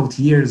difficult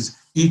years,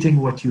 eating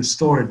what you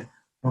stored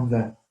from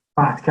the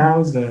fat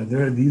cows.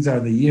 These are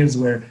the years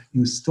where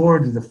you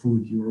stored the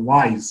food. You were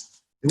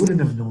wise. They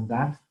wouldn't have known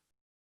that.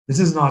 This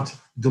is not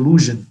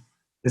delusion.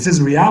 This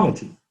is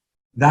reality.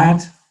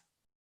 That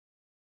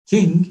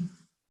king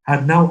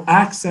had now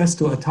access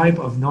to a type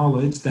of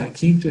knowledge that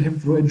came to him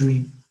through a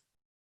dream.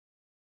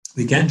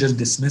 We can't just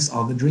dismiss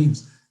all the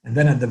dreams. And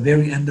then at the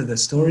very end of the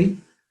story,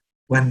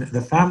 when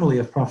the family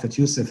of Prophet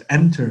Yusuf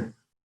enter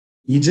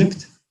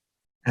Egypt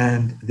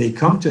and they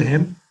come to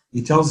him,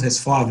 he tells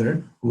his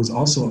father, who is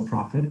also a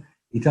prophet,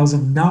 he tells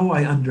him, now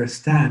I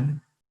understand.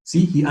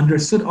 See, he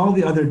understood all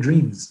the other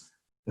dreams.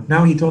 But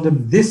now he told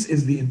him, this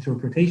is the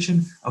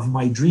interpretation of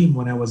my dream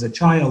when I was a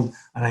child.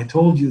 And I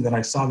told you that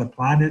I saw the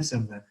planets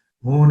and the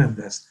moon and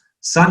the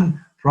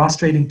sun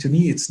prostrating to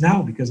me. It's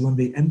now because when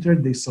they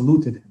entered, they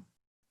saluted him.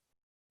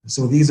 And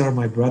so these are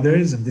my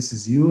brothers, and this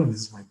is you, and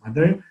this is my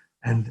mother.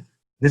 And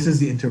this is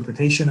the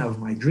interpretation of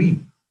my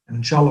dream. And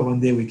inshallah, one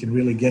day we can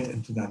really get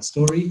into that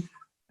story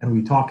and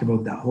we talk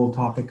about that whole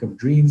topic of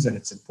dreams and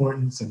its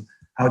importance and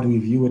how do we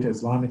view it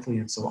Islamically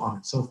and so on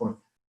and so forth.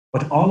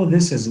 But all of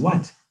this is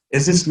what?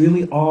 Is this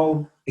really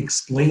all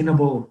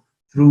explainable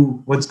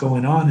through what's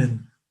going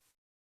on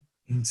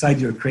inside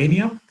your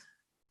cranium?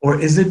 Or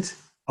is it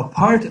a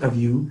part of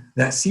you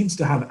that seems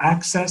to have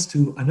access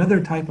to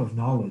another type of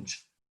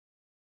knowledge?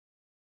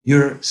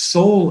 Your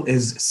soul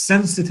is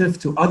sensitive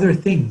to other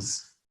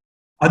things,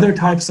 other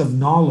types of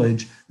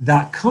knowledge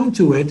that come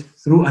to it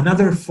through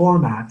another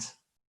format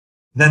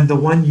than the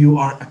one you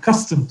are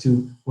accustomed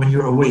to when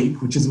you're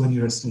awake, which is when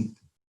you're asleep.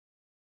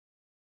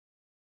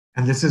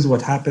 And this is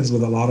what happens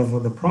with a lot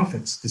of the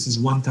prophets. This is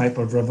one type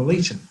of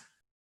revelation.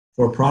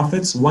 For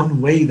prophets, one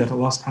way that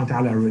Allah subhanahu wa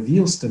ta'ala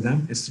reveals to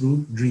them is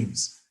through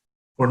dreams.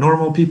 For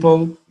normal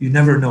people, you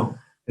never know.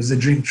 Is the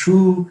dream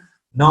true?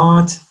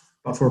 Not.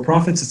 But for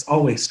prophets, it's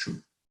always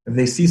true. If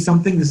they see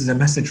something, this is a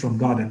message from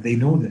God and they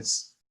know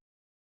this.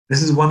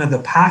 This is one of the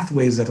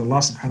pathways that Allah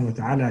subhanahu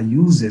wa ta'ala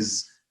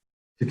uses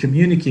to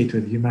communicate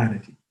with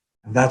humanity.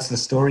 And that's the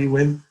story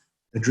with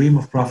the dream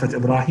of Prophet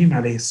Ibrahim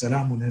alayhi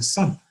salam and his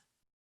son.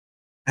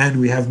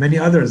 And we have many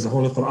others. The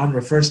Holy Quran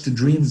refers to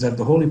dreams that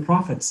the Holy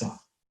Prophet saw.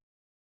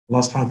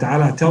 Allah subhanahu wa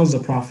ta'ala tells the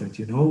Prophet,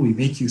 we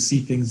make you see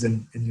things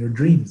in your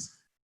dreams.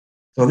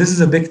 So this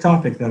is a big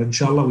topic that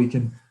inshallah we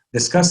can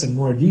discuss in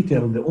more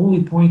detail. The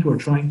only point we're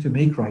trying to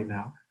make right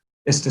now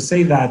is to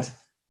say that,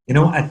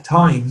 at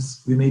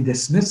times we may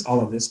dismiss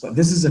all of this, but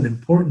this is an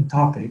important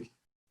topic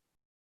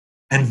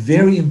and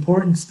very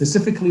important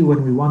specifically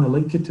when we want to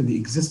link it to the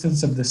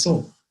existence of the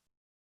soul.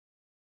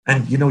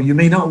 And, you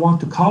may not want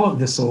to call it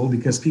the soul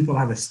because people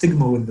have a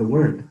stigma with the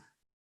word,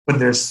 but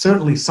there's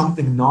certainly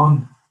something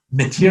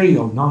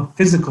non-material,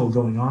 non-physical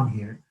going on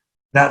here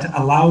that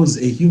allows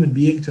a human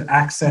being to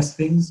access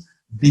things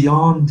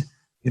beyond,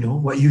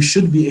 what you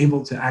should be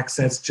able to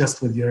access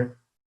just with your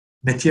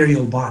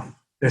material body.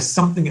 There's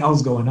something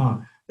else going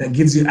on that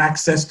gives you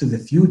access to the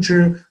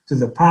future, to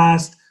the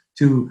past,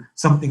 to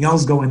something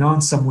else going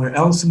on somewhere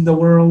else in the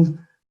world,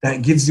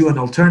 that gives you an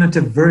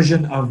alternative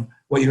version of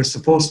what you're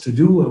supposed to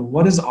do.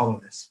 What is all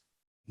of this?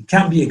 It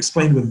can't be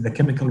explained with the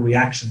chemical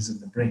reactions in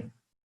the brain.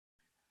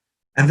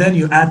 And then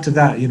you add to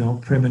that,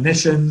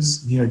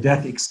 premonitions,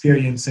 near-death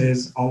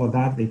experiences, all of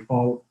that, they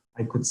fall,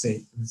 I could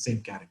say, in the same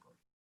category.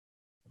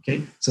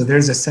 Okay, so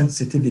there's a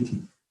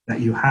sensitivity that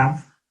you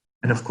have.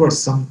 And of course,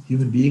 some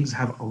human beings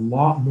have a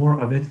lot more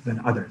of it than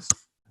others.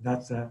 And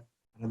that's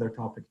another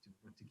topic to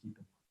keep in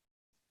mind.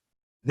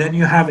 Then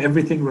you have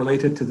everything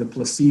related to the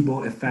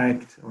placebo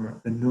effect or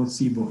the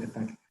nocebo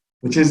effect,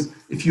 which is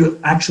if you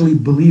actually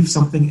believe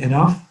something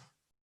enough.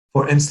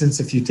 For instance,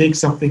 if you take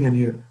something and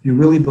you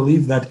really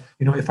believe that,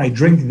 if I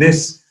drink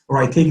this or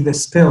I take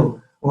this pill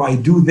or I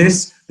do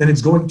this, then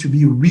it's going to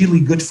be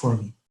really good for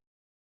me.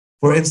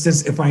 For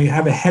instance, if I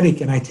have a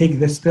headache and I take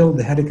this pill,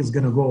 the headache is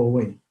going to go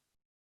away.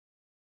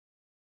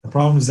 The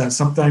problem is that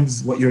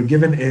sometimes what you're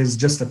given is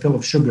just a pill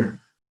of sugar,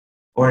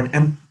 or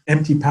an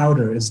empty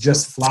powder is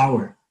just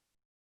flour,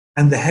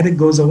 and the headache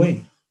goes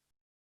away.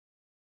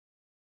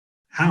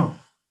 How?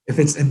 If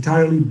it's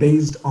entirely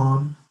based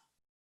on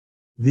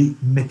the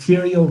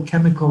material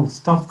chemical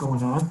stuff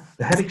going on,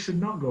 the headache should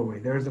not go away.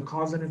 There is a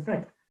cause and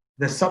effect.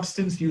 The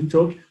substance you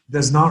took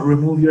does not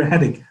remove your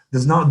headache,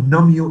 does not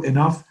numb you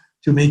enough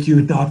to make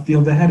you not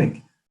feel the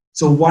headache.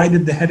 So why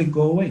did the headache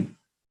go away?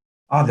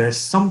 There's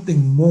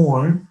something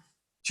more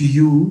to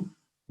you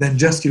than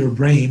just your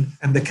brain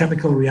and the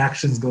chemical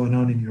reactions going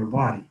on in your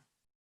body.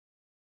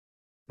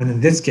 And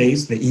in this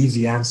case, the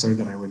easy answer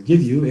that I would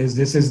give you is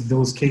this is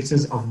those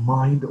cases of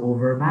mind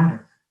over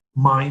matter,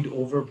 mind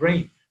over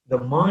brain. The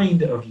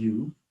mind of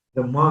you,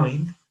 the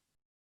mind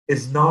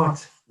is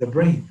not the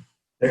brain.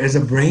 There is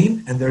a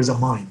brain and there's a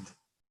mind.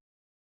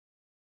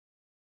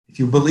 If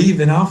you believe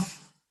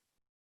enough,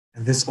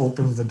 and this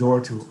opens the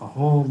door to a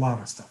whole lot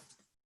of stuff.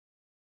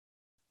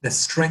 The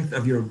strength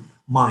of your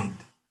mind.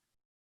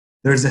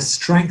 There's a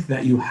strength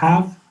that you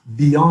have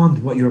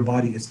beyond what your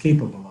body is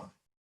capable of.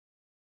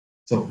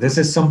 So this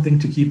is something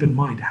to keep in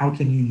mind. How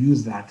can you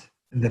use that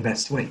in the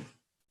best way?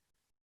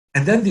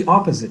 And then the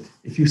opposite.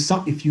 If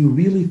you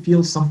really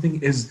feel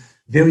something is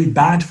very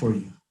bad for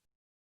you,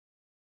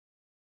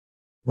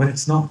 when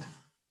it's not.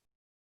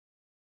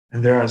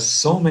 And there are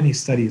so many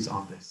studies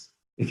on this.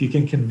 If you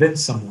can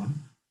convince someone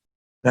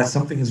that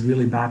something is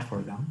really bad for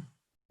them,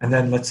 and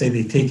then let's say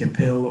they take a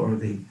pill or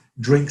they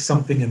drink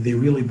something and they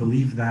really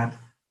believe that,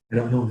 I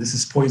don't know, this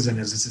is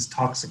poisonous, this is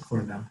toxic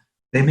for them,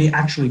 they may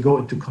actually go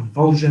into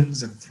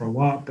convulsions and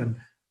throw up and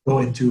go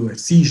into a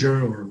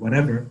seizure or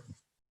whatever,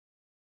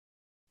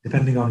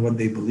 depending on what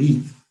they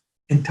believe,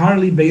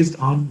 entirely based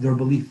on their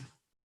belief,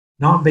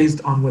 not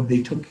based on what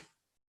they took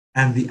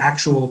and the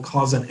actual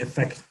cause and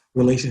effect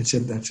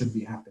relationship that should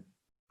be happening,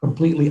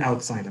 completely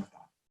outside of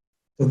that.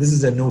 So this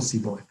is a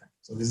nocebo effect.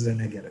 So this is a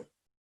negative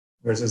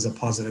versus a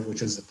positive,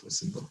 which is a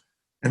placebo.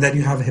 And then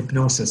you have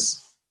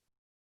hypnosis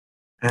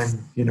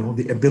and,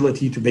 the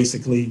ability to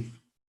basically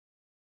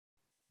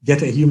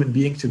get a human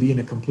being to be in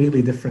a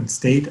completely different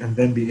state and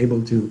then be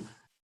able to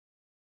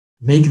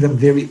make them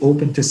very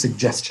open to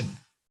suggestion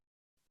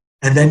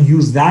and then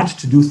use that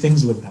to do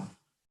things with them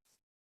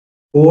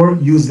or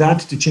use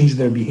that to change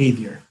their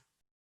behavior,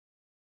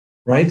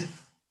 right?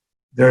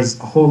 There's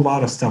a whole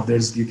lot of stuff.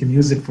 You can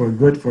use it for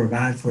good, for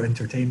bad, for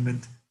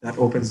entertainment. That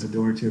opens the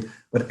door to.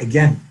 But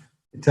again,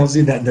 it tells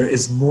you that there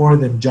is more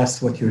than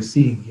just what you're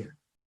seeing here.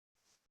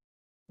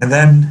 And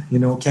then,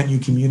 can you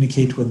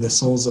communicate with the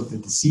souls of the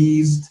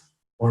deceased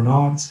or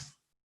not?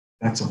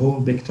 That's a whole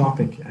big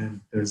topic.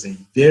 And there's a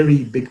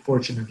very big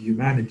portion of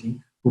humanity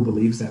who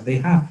believes that they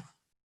have,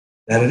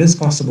 that it is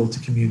possible to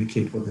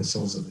communicate with the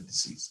souls of the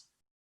deceased.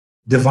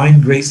 Divine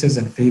graces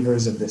and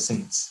favors of the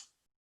saints.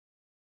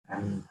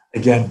 And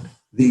again,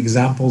 the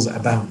examples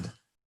abound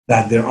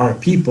that there are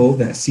people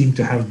that seem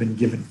to have been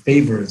given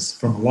favors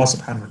from Allah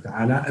subhanahu wa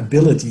ta'ala,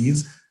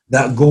 abilities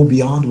that go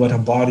beyond what a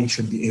body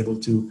should be able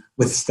to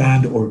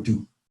withstand or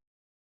do.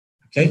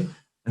 Okay?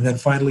 And then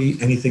finally,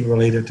 anything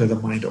related to the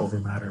mind over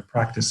matter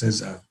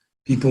practices of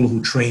people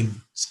who train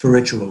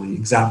spiritually,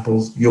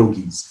 examples,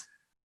 yogis.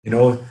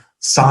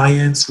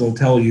 Science will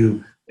tell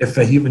you if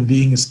a human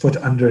being is put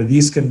under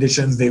these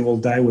conditions, they will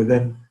die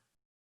within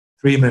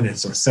 3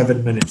 minutes or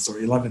 7 minutes or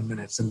 11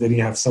 minutes. And then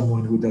you have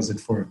someone who does it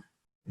for,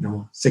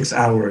 6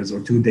 hours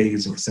or 2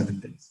 days or 7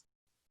 days.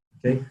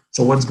 Okay.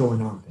 So what's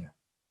going on there?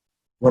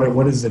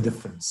 What is the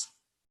difference?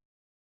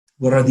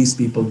 What are these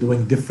people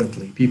doing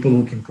differently? People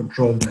who can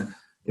control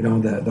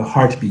the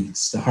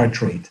heartbeats, the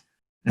heart rate,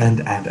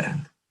 and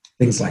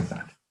things like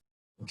that.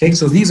 Okay.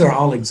 So these are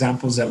all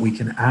examples that we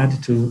can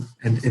add to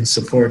and in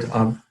support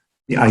of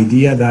the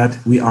idea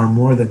that we are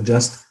more than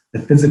just the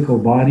physical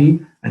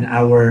body, and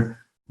our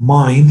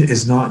mind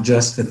is not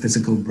just the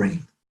physical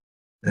brain,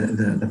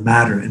 the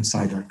matter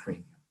inside our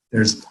cranium.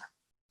 There's more.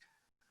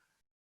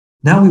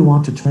 Now we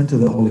want to turn to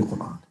the Holy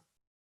Quran.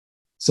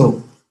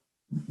 So,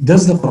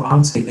 does the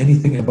Quran say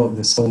anything about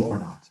the soul or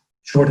not?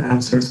 Short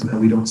answer, so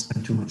that we don't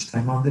spend too much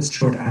time on this.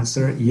 Short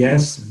answer,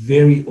 yes,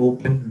 very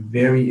open,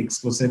 very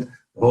explicit.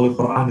 The Holy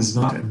Quran is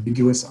not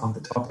ambiguous on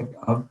the topic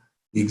of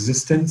the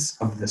existence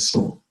of the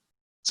soul.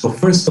 So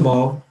first of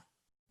all,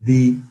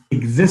 the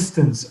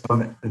existence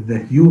of the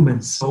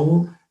human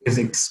soul is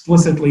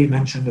explicitly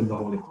mentioned in the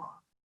Holy Quran.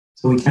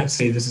 So we can't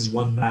say this is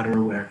one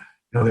matter where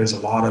there's a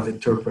lot of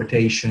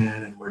interpretation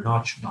and we're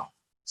not. No.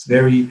 It's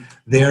very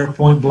there,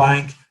 point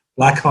blank,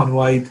 black on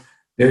white,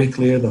 very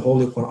clear. The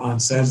Holy Quran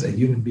says a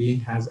human being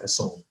has a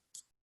soul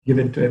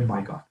given to him by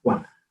God.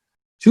 One.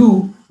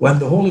 Two, when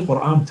the Holy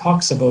Quran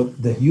talks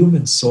about the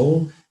human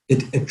soul,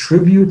 it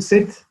attributes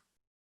it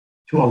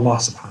to Allah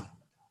subhanahu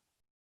wa ta'ala.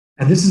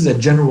 And this is a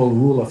general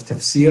rule of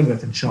tafsir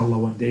that inshallah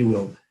one day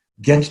we'll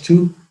get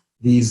to,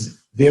 these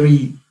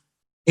very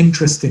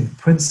interesting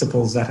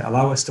principles that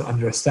allow us to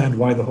understand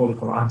why the Holy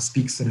Quran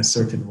speaks in a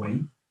certain way.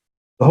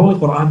 The Holy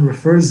Quran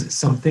refers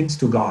some things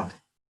to God.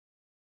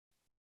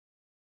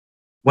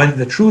 When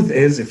the truth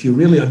is, if you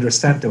really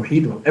understand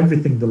Tawheed, well,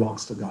 everything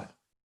belongs to God.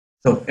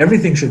 So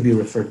everything should be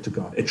referred to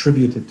God,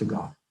 attributed to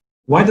God.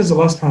 Why does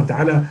Allah subhanahu wa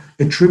ta'ala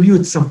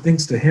attribute some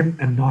things to Him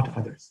and not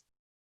others?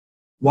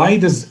 Why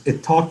does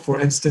it talk, for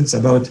instance,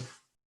 about,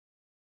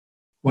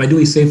 why do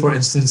we say, for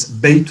instance,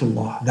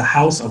 Baytullah, the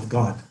house of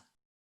God?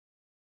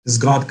 Does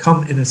God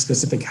come in a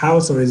specific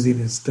house or is He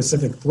in a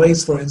specific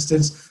place? For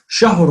instance,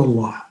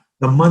 Shahrullah,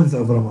 the month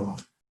of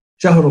Ramadan.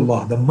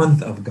 Shahrullah, the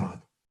month of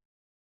God.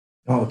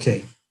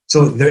 Okay,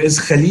 so there is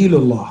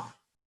Khalilullah.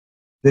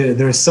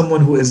 There is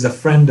someone who is the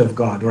friend of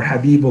God, or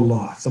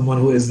Habibullah, someone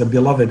who is the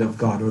beloved of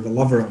God, or the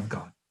lover of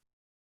God,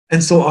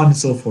 and so on and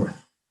so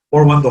forth.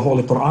 Or when the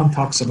Holy Quran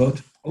talks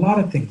about a lot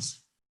of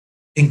things,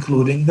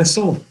 including the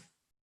soul.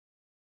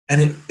 And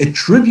it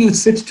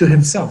attributes it to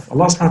Himself.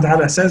 Allah subhanahu wa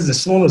ta'ala says, the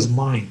soul is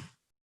mine.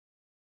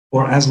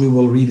 Or as we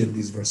will read in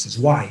these verses.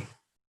 Why?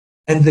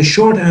 And the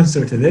short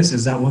answer to this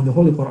is that when the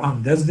Holy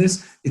Quran does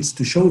this, it's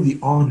to show the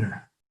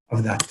honor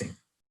of that thing.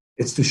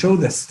 It's to show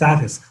the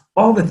status.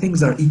 All the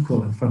things are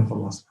equal in front of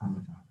Allah subhanahu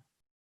wa ta'ala.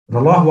 But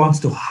Allah wants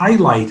to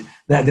highlight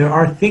that there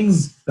are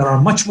things that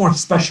are much more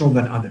special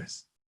than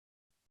others.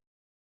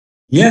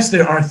 Yes,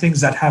 there are things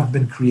that have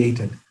been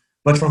created,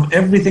 but from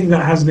everything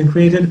that has been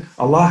created,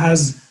 Allah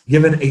has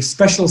given a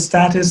special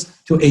status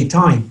to a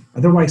time.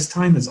 Otherwise,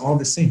 time is all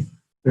the same.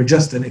 They're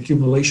just an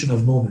accumulation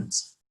of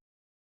moments.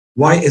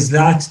 Why is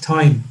that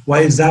time, why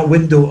is that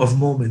window of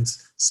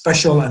moments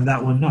special and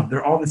that one not?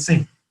 They're all the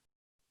same.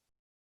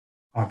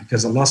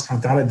 Because Allah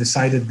subhanahu wa ta'ala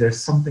decided there's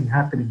something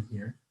happening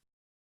here.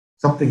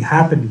 Something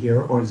happened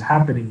here or is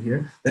happening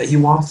here that He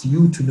wants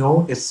you to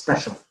know is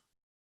special.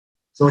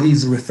 So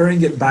He's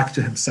referring it back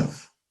to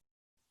Himself.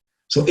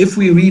 So if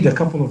we read a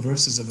couple of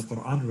verses of the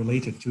Quran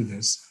related to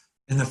this,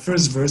 in the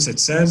first verse it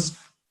says,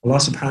 Allah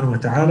subhanahu wa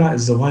ta'ala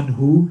is the one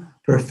who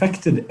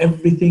perfected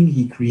everything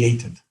He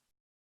created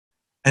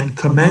and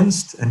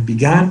commenced and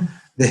began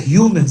the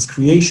human's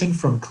creation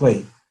from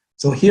clay.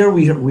 So here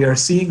we are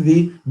seeing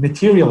the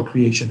material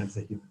creation of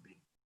the human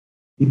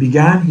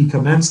being. He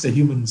commenced the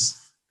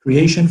human's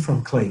creation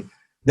from clay.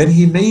 Then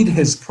He made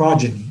his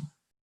progeny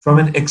from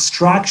an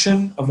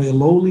extraction of a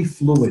lowly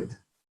fluid.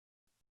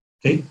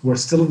 Okay, we're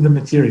still in the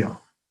material.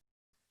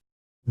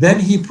 Then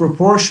He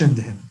proportioned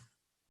him.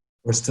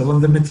 We're still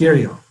in the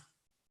material.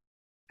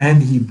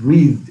 And He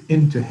breathed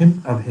into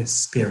him of His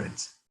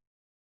spirit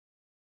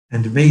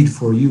and made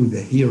for you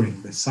the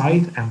hearing, the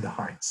sight, and the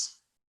hearts.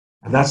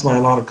 And that's why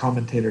a lot of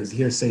commentators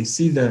here say,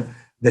 see the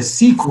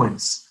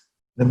sequence,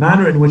 the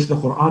manner in which the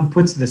Quran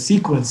puts the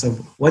sequence of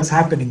what's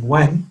happening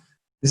when.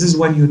 This is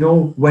when you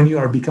know when you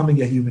are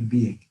becoming a human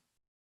being.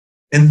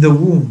 In the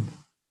womb,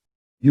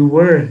 you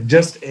were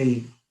just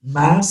a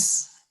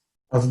mass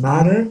of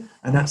matter,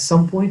 and at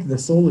some point the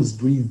soul is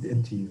breathed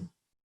into you.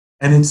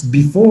 And it's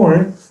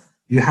before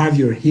you have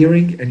your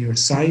hearing and your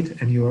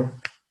sight and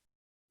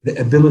the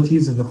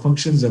abilities and the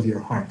functions of your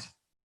heart.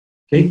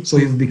 Okay, so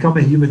you've become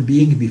a human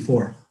being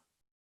before,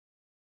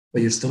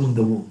 but you're still in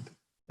the womb.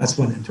 That's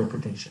one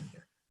interpretation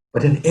here.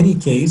 But in any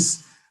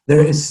case,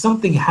 there is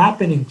something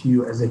happening to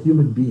you as a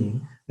human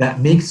being that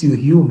makes you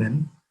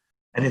human.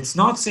 And it's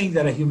not saying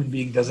that a human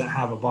being doesn't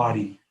have a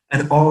body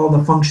and all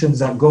the functions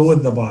that go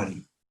with the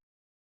body.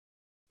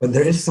 But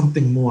there is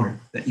something more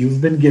that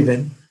you've been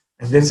given.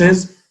 And this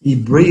is, He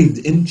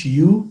breathed into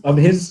you of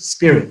His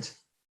spirit.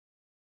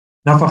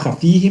 نفخ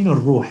فيه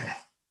من روحه.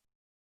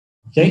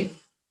 Okay?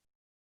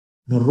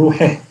 من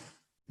روحه.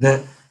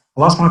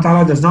 Allah subhanahu wa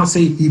ta'ala does not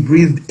say He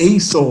breathed a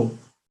soul.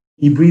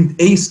 He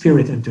breathed a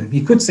spirit into him.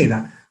 He could say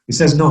that. He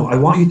says, no, I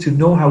want you to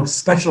know how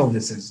special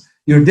this is.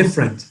 You're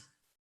different.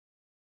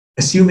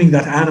 Assuming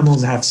that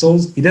animals have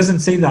souls, He doesn't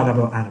say that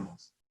about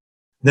animals.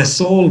 The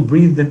soul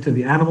breathed into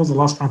the animals,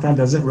 Allah subhanahu wa ta'ala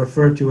doesn't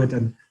refer to it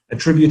and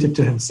attribute it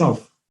to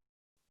Himself.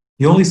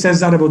 He only says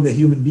that about the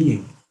human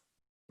being,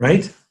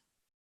 right?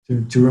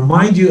 To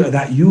remind you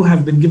that you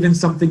have been given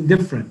something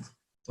different.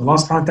 So Allah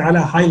subhanahu wa ta'ala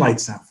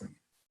highlights that for you.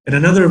 In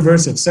another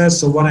verse it says,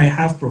 so when I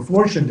have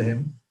proportioned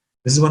him,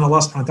 this is when Allah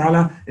subhanahu wa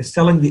ta'ala is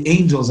telling the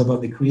angels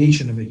about the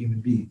creation of a human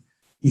being.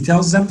 He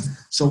tells them,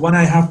 so when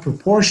I have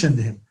proportioned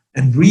him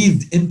and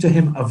breathed into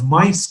him of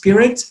my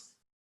spirit,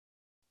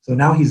 so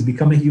now he's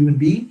become a human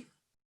being,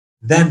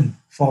 then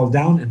fall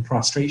down in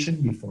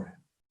prostration before him.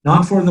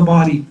 Not for the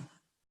body,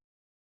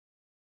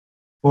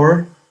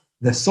 for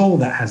the soul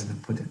that has been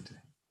put into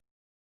him.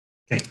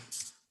 Okay,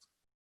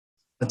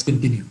 let's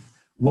continue.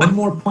 One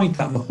more point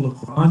that the Holy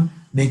Quran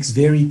makes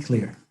very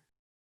clear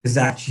is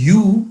that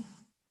you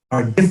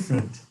are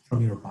different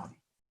from your body.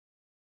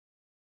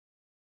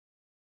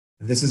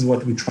 And this is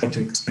what we tried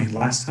to explain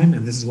last time,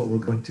 and this is what we're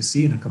going to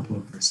see in a couple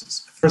of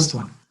verses. The first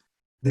one,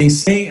 they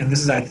say, and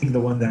this is I think the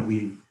one that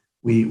we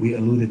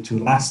alluded to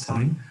last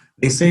time,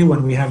 they say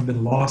when we have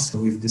been lost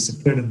and we've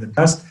disappeared in the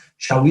dust,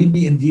 shall we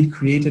be indeed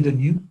created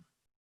anew?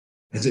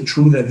 Is it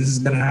true that this is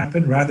going to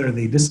happen? Rather,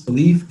 they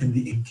disbelieve in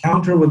the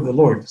encounter with the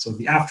Lord, so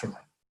the afterlife.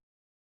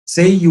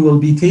 Say you will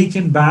be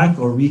taken back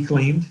or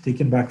reclaimed,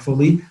 taken back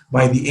fully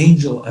by the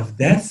angel of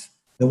death,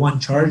 the one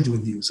charged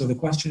with you. So the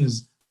question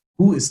is,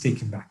 who is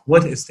taken back?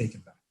 What is taken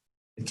back?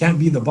 It can't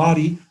be the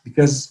body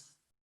because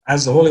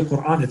As the Holy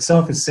Quran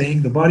itself is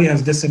saying, the body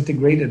has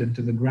disintegrated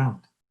into the ground,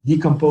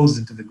 decomposed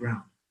into the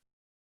ground.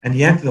 And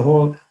yet the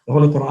Holy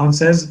Quran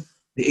says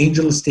the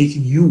angel is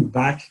taking you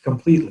back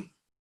completely.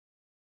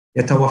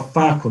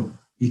 يَتَوَفَّاكُمْ.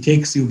 He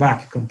takes you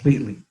back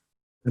completely.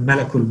 The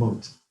Malakul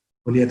Maut.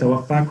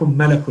 وَلِيَتَوَفَّاكُمْ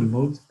مَلَكُ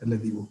الْمَوْتِ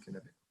الَّذِي وُكِّلَ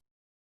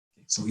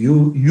بِكُمْ. So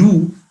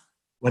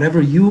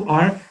whatever you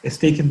are, is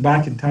taken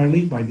back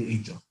entirely by the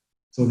angel.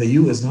 So the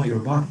you is not your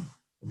body.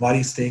 The body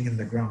is staying in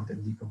the ground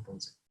and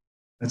decomposing.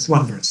 That's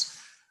one verse.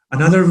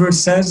 Another verse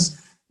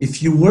says,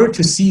 if you were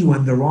to see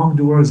when the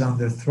wrongdoers are on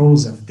the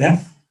throes of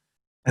death,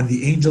 and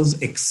the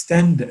angels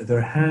extend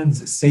their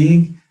hands,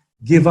 saying,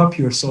 give up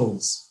your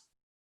souls.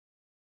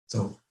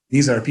 So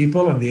these are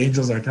people, and the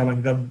angels are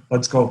telling them,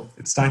 let's go.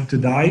 It's time to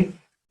die.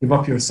 Give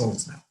up your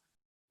souls now.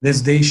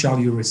 This day shall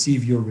you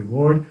receive your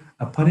reward,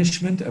 a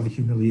punishment of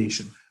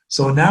humiliation.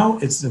 So now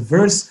the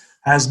verse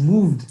has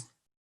moved,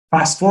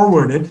 fast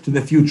forwarded to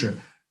the future.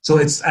 So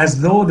it's as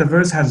though the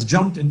verse has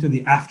jumped into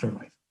the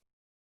afterlife.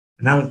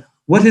 Now,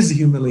 what is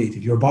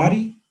humiliated? Your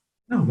body?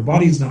 No, the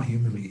body is not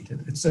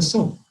humiliated. It's the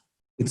soul.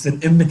 It's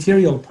an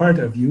immaterial part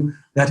of you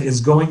that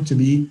is going to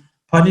be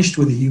punished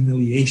with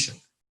humiliation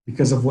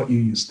because of what you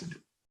used to do.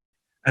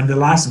 And the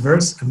last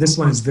verse, and this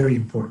one is very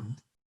important,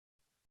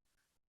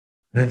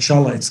 and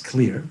inshallah it's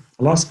clear.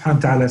 Allah subhanahu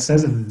wa ta'ala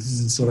says, and this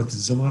is in Surah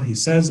Al-Zumar, He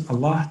says,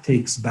 Allah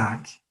takes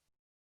back,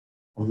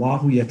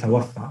 Allahu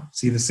yatawaffa.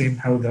 See the same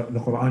how the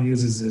Quran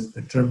uses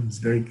the terms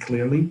very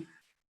clearly.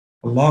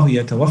 Allahu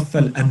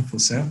yatawaffa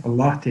al-anfusa.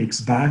 Allah takes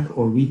back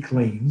or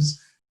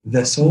reclaims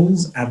the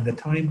souls at the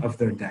time of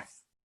their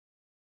death.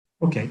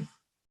 Okay,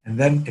 and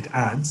then it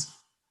adds,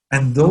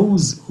 and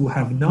those who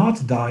have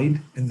not died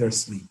in their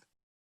sleep.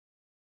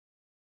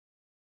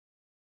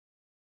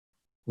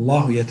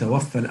 Allahu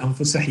yatawaffa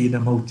al-anfusa hina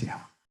mawtiha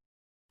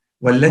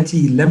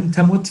wallati lam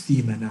tamut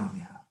fi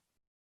manamiha.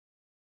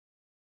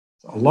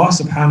 So Allah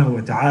subhanahu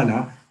wa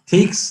ta'ala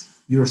takes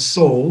your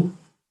soul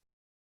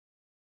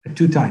at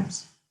two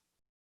times.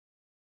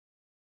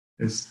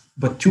 There's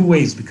but two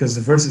ways, because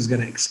the verse is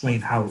going to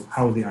explain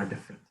how they are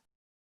different.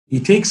 He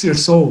takes your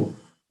soul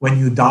when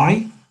you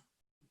die.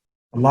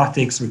 Allah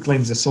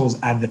reclaims the souls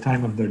at the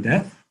time of their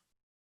death.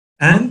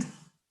 And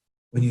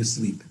when you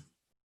sleep,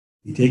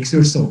 He takes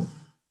your soul.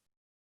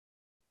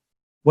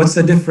 What's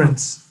the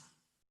difference?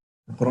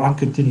 The Quran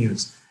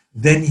continues.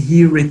 Then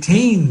He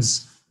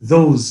retains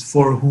those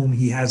for whom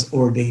He has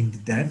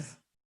ordained death.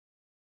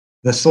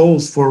 The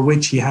souls for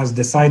which He has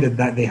decided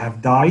that they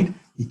have died,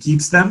 He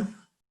keeps them,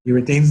 He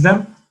retains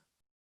them,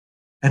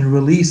 and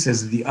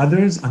releases the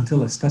others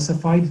until a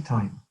specified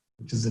time,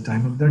 which is the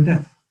time of their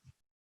death.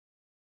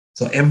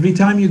 So every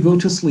time you go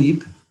to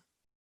sleep,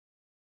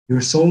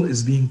 your soul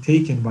is being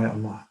taken by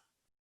Allah.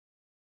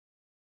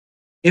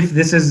 If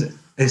this is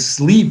a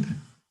sleep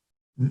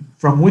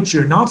from which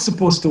you're not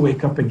supposed to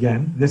wake up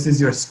again, this is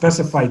your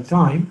specified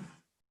time,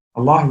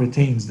 Allah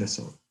retains the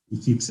soul. He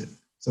keeps it.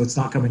 So it's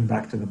not coming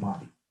back to the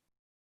body.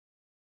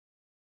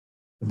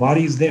 The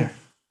body is there.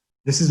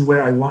 This is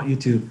where I want you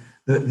to,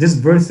 this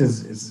verse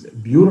is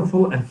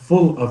beautiful and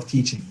full of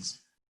teachings.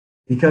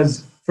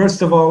 Because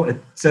first of all, it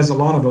says a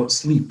lot about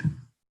sleep.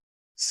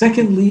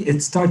 Secondly,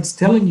 it starts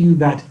telling you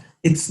that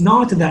it's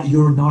not that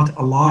you're not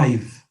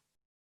alive.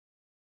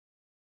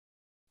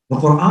 The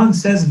Quran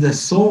says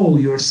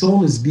your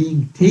soul is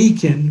being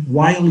taken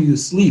while you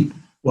sleep.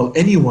 Well,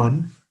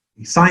 anyone,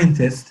 a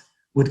scientist,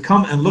 would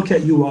come and look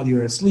at you while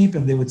you're asleep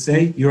and they would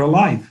say, you're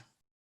alive.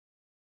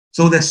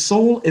 So the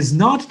soul is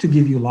not to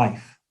give you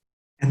life.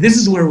 And this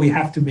is where we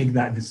have to make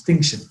that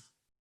distinction.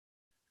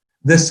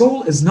 The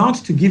soul is not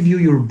to give you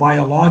your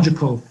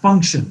biological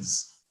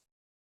functions.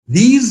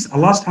 These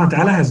Allah subhanahu wa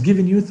ta'ala has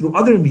given you through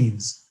other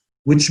means,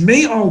 which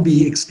may all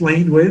be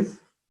explained with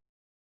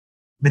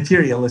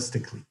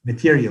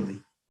materially.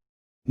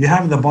 You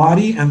have the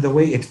body and the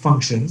way it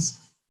functions.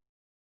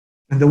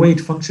 And the way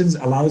it functions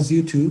allows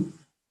you to,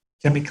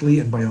 chemically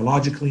and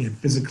biologically and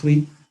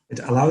physically, it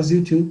allows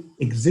you to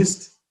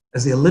exist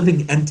as a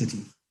living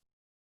entity,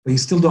 but you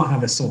still don't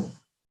have a soul.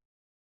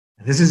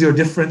 And this is your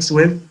difference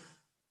with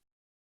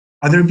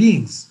other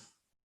beings.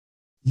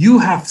 You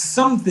have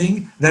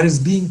something that is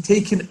being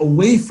taken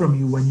away from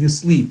you when you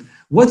sleep.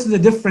 What's the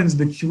difference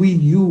between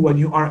you when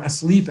you are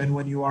asleep and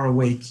when you are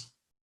awake?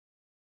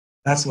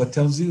 That's what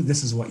tells you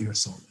this is what your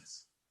soul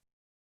is.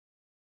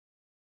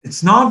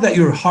 It's not that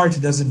your heart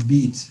doesn't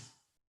beat.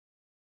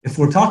 If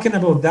we're talking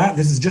about that,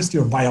 this is just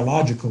your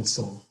biological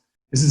soul.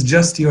 This is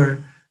just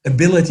your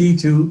ability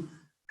to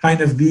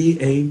kind of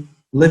be a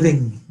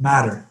living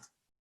matter.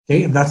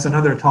 Okay, and that's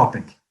another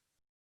topic.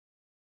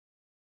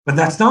 But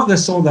that's not the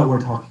soul that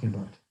we're talking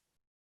about.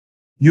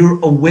 Your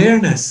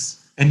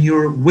awareness and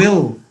your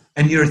will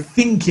and your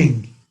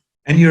thinking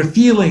and your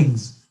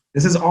feelings,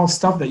 this is all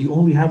stuff that you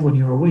only have when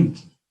you're awake.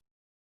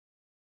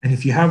 And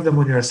if you have them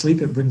when you're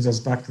asleep, it brings us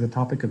back to the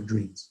topic of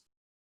dreams,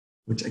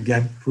 which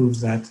again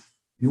proves that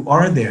you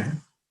are there.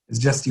 It's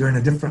just you're in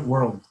a different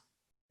world.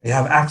 You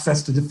have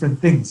access to different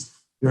things.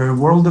 You're a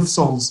world of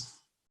souls,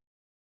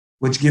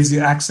 which gives you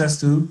access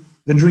to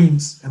the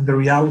dreams and the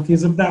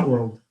realities of that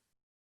world.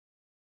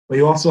 but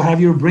you also have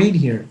your brain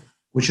here,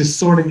 which is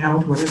sorting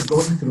out what it's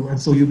going through.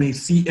 And so you may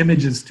see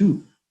images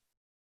too.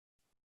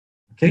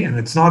 Okay, and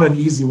it's not an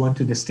easy one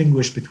to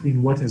distinguish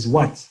between what is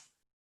what.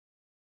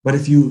 But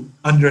if you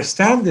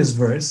understand this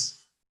verse,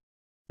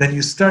 then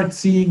you start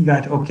seeing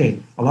that, okay,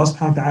 Allah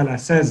subhanahu wa ta'ala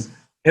says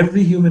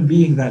every human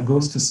being that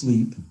goes to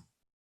sleep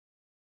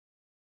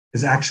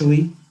is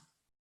actually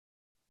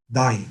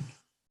dying.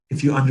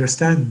 If you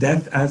understand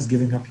death as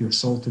giving up your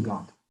soul to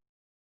God.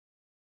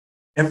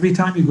 Every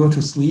time you go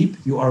to sleep,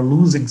 you are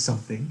losing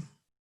something.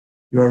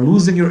 You are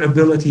losing your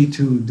ability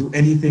to do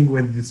anything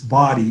with this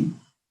body,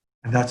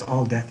 and that's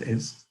all death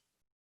is.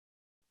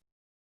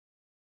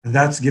 And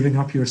that's giving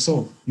up your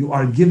soul. You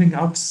are giving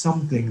up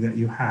something that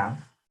you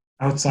have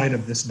outside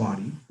of this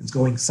body. It's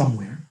going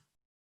somewhere,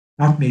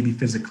 not maybe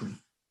physically,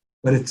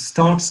 but it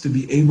stops to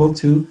be able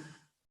to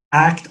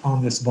act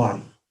on this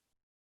body.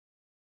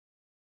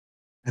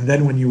 And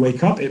then when you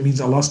wake up, it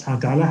means Allah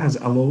subhanahu wa ta'ala has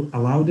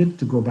allowed it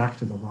to go back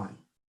to the body.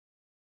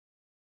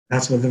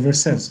 That's what the verse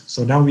says.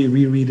 So now we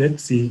reread it,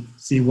 see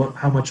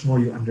how much more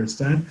you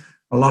understand.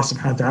 Allah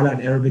subhanahu wa ta'ala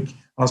in Arabic,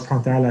 Allah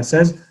subhanahu wa ta'ala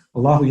says,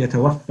 Allahu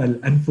yatawaffa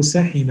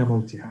al-anfusa hina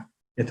mawtiha.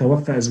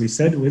 Yatawaffa, as we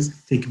said, was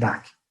take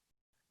back.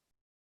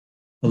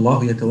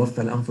 Allahu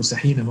yatawaffa al-anfusa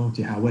hina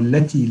mawtiha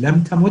wallati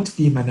lam tamut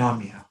fi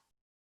manamiha.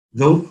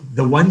 Though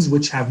the ones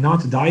which have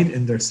not died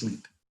in their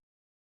sleep.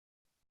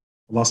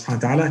 Allah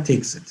subhanahu wa ta'ala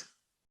takes it.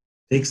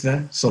 Takes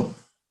the soul.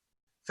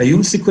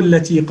 فَيُمْسِكُ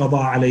الَّتِي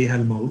قَضَى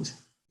عَلَيْهَا الْمَوْتِ.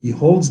 He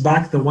holds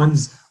back the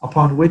ones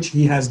upon which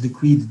he has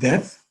decreed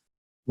death.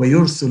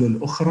 وَيُرْسِلُ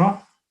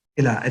الْأُخْرَى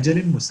إِلَىٰ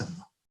أَجَلٍ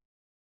مُسَمَّى.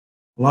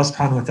 Allah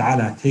subhanahu wa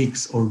ta'ala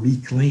takes or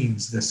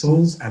reclaims the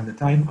souls at the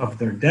time of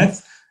their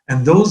death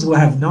and those who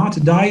have not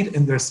died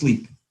in their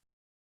sleep.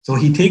 So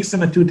he takes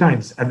them at two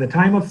times. At the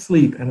time of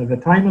sleep and at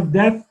the time of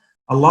death,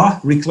 Allah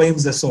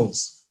reclaims the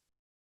souls.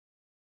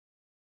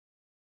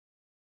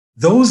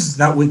 Those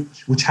that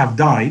which have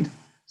died,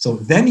 so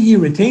then he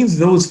retains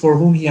those for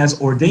whom he has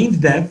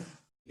ordained death,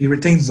 he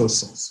retains those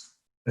souls.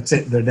 That's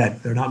it, they're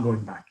dead, they're not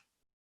going back.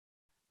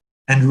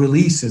 And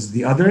releases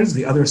the others,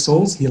 the other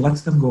souls, he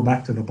lets them go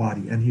back to the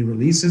body. And he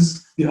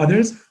releases the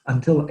others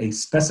until a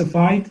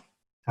specified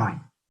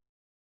time,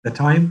 the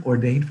time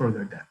ordained for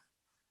their death.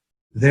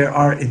 There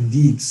are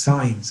indeed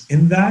signs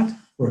in that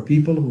for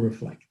people who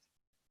reflect.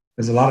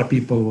 Because a lot of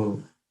people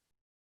will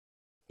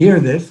hear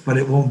this, but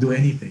it won't do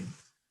anything.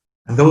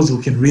 And those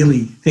who can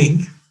really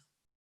think,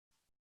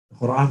 the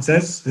Quran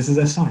says, this is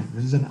a sign,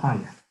 this is an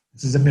ayah,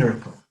 this is a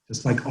miracle,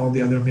 just like all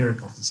the other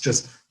miracles. It's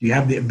just, do you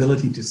have the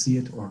ability to see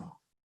it or not?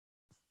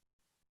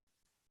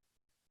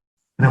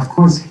 And of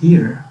course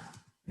here,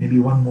 maybe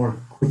one more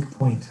quick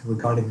point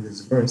regarding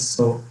this verse.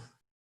 So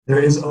there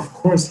is of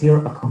course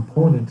here a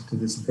component to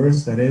this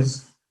verse that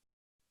is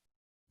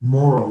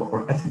moral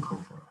or ethical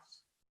for us.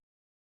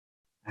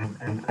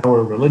 And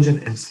our religion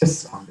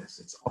insists on this.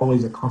 It's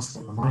always a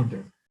constant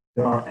reminder.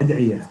 There are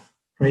ad'iyah,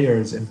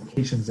 prayers,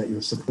 invocations that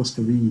you're supposed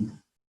to read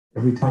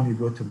every time you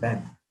go to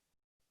bed.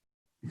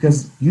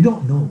 Because you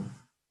don't know.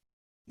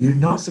 You're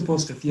not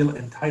supposed to feel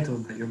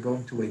entitled that you're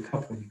going to wake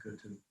up when you go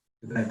to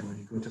bed, when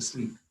you go to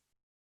sleep.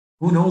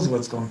 Who knows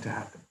what's going to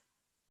happen?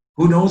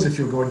 Who knows if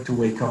you're going to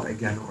wake up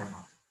again or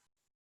not?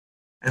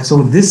 And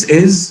so this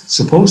is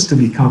supposed to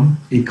become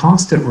a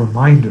constant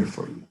reminder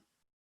for you.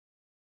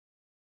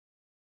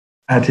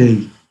 At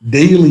a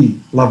daily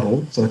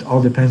level, so it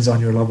all depends on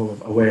your level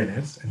of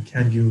awareness, and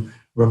can you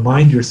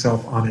remind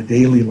yourself on a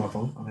daily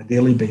level, on a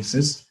daily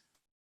basis,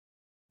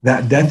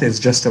 that death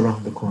is just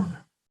around the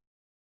corner.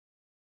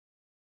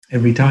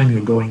 Every time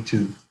you're going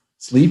to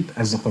sleep,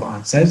 as the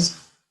Quran says,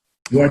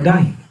 you are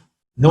dying.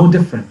 No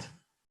different.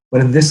 But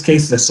in this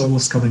case, the soul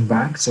is coming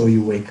back, so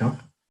you wake up.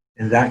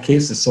 In that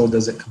case, the soul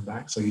doesn't come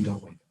back, so you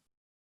don't wake up.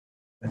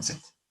 That's it.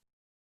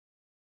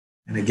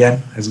 And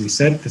again, as we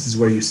said, this is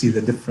where you see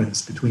the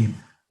difference between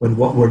when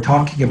what we're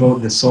talking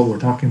about, the soul we're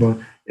talking about,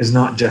 is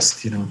not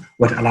just,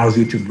 what allows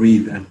you to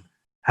breathe and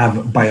have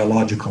a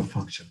biological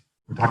function.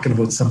 We're talking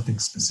about something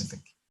specific,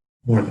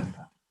 more than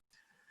that.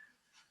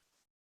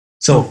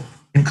 So,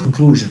 in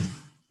conclusion,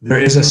 there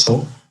is a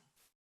soul.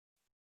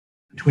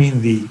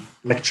 Between the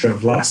lecture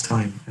of last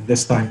time and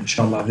this time,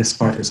 inshallah, this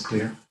part is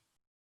clear,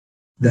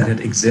 that it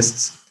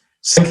exists.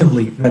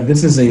 Secondly, that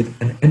this is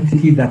an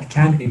entity that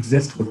can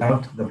exist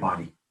without the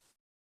body.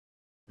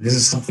 This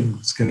is something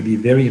that's going to be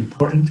very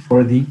important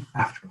for the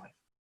afterlife,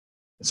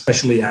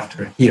 especially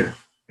after here.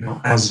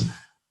 As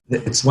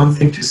it's one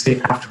thing to say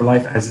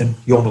afterlife as in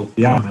Yawm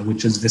al-Qiyamah,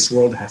 which is this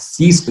world has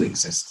ceased to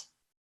exist.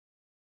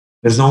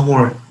 There's no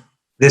more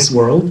this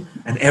world,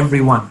 and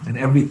everyone and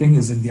everything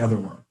is in the other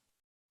world.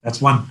 That's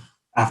one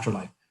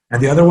afterlife.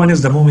 And the other one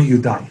is the moment you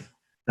die.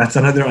 That's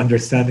another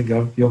understanding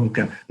of Yawm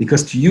al-Qiyamah.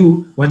 Because to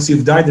you, once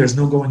you've died, there's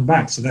no going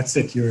back. So that's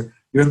it. You're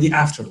in the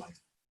afterlife.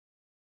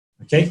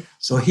 Okay,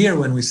 so here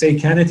when we say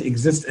can it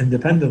exist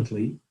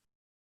independently,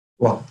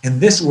 well, in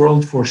this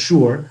world for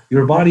sure,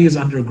 your body is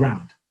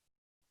underground.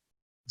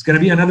 It's going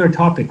to be another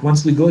topic.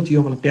 Once we go to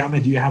Yawm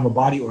al-Qiyamah, do you have a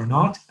body or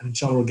not? And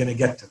inshallah, we're going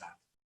to get to that.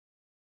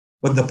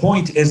 But the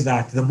point is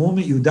that the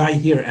moment you die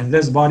here and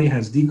this body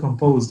has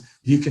decomposed,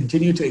 do you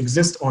continue to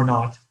exist or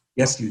not?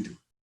 Yes, you do.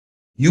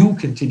 You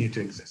continue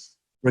to exist.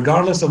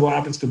 Regardless of what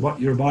happens to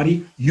your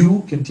body,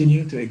 you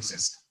continue to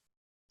exist.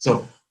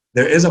 So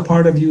there is a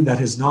part of you that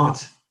is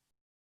not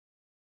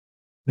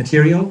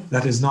material,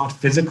 that is not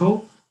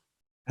physical,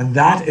 and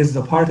that is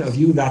the part of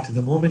you that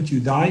the moment you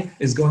die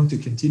is going to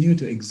continue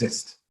to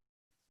exist.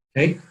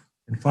 Okay?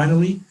 And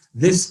finally,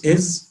 this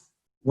is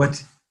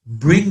what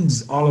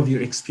brings all of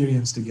your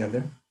experience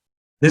together.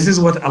 This is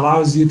what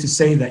allows you to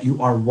say that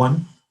you are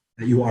one,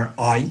 that you are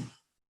I,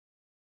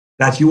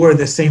 that you were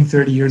the same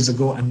 30 years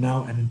ago and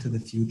now and into the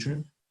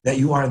future, that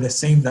you are the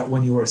same that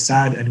when you were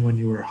sad and when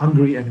you were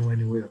hungry and when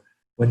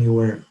you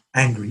were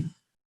angry.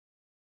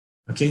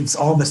 Okay, it's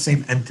all the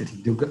same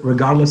entity,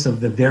 regardless of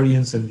the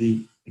variance of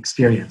the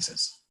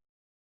experiences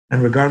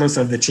and regardless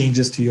of the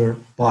changes to your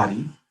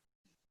body.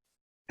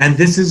 And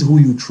this is who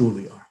you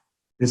truly are.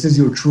 This is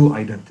your true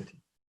identity.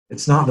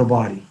 It's not the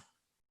body.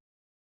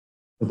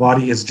 The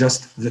body is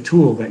just the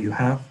tool that you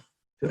have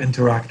to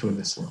interact with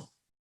this world.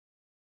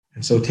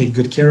 And so take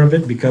good care of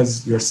it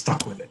because you're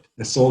stuck with it.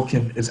 The soul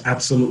is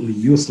absolutely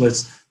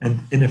useless and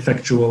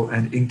ineffectual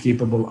and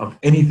incapable of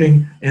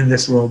anything in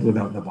this world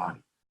without the body,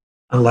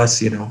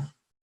 unless,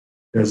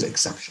 there's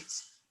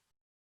exceptions.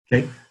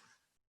 Okay?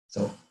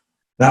 So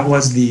that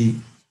was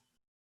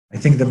I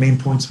think the main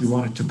points we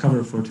wanted to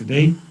cover for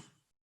today.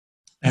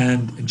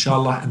 And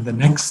inshallah, in the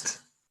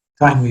next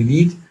time we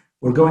meet,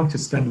 we're going to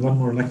spend one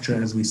more lecture,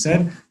 as we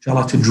said,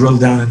 inshallah, to drill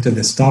down into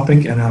this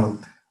topic, and I'll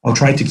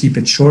try to keep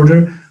it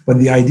shorter. But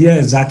the idea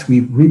is that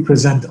we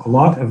represent a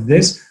lot of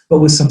this, but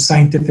with some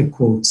scientific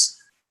quotes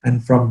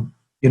and from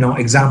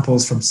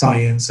examples from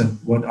science and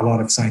what a lot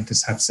of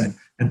scientists have said,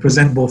 and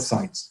present both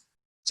sides.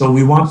 So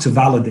we want to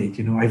validate.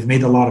 I've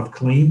made a lot of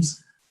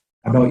claims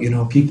about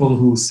people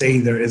who say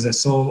there is a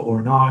soul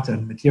or not,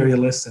 and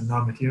materialists and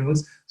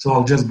non-materialists. So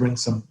I'll just bring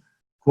some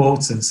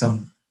quotes and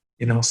some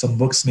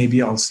books.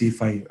 Maybe I'll see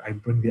if I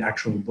bring the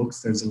actual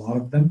books. There's a lot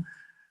of them.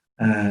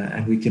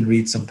 And we can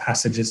read some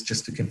passages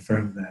just to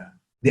confirm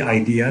the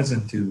ideas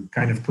and to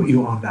kind of put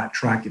you on that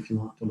track if you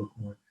want to look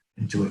more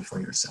into it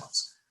for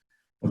yourselves.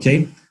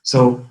 Okay,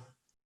 so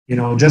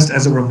just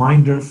as a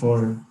reminder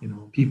for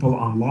people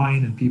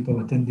online and people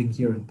attending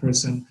here in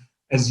person,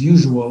 as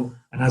usual,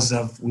 and as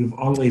we've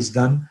always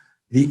done,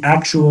 the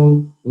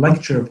actual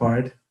lecture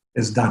part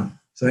is done.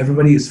 So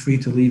everybody is free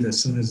to leave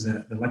as soon as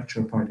the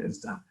lecture part is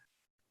done.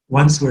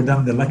 Once we're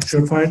done the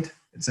lecture part,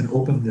 it's an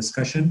open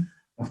discussion.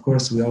 Of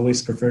course, we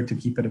always prefer to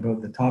keep it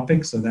about the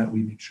topic so that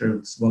we make sure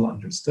it's well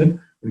understood.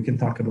 We can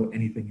talk about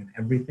anything and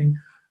everything.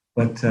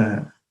 But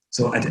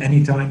so at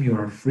any time, you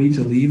are free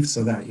to leave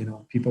so that,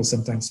 people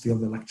sometimes feel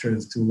the lecture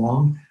is too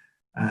long.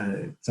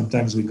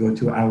 Sometimes we go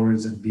 2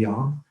 hours and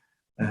beyond.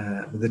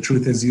 But the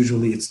truth is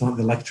usually it's not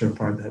the lecture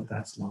part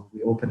that's long.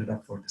 We open it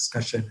up for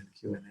discussion and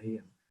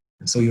Q&A.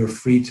 And so you're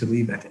free to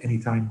leave at any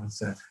time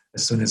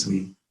as soon as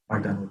we are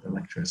done with the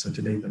lecture. So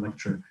today the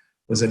lecture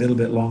was a little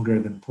bit longer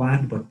than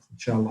planned, but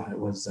inshallah it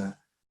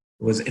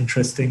was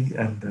interesting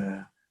and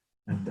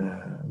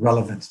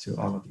relevant to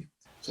all of you.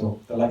 So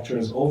the lecture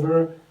is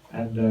over,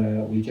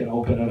 and we can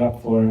open it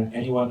up for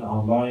anyone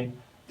online.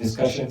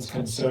 Discussions,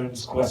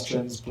 concerns,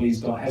 questions,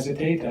 please don't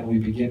hesitate. And we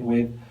begin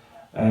with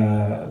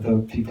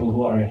the people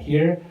who are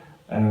here.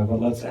 But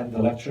let's end the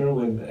lecture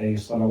with a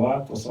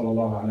salawat. Wa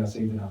sallallahu ala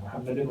Sayyidina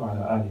Muhammadin wa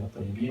ala alihi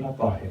at-tayyibin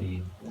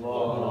at-tahirin.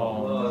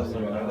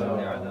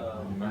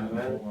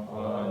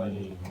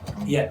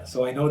 Yeah,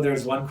 so I know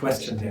there's one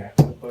question there.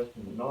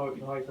 Question. You know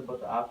how you said about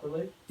the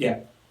afterlife? Yeah.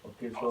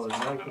 Okay, so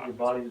now you said your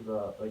body is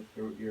like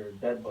you're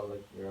dead, but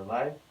like you're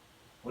alive.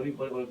 What do you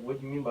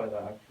mean by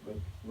that? Actually,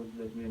 like, what does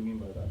that really mean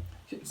by that?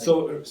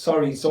 So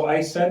sorry. So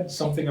I said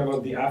something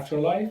about the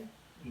afterlife.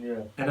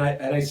 Yeah. And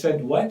I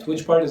said what?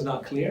 Which part is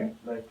not clear?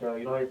 Like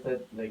you know how you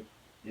said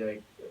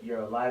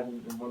you're alive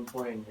in one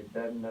point and you're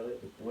dead in another.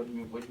 Like, what do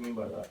you mean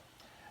by that?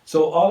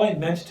 So all I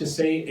meant to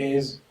say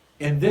is,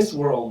 in this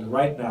world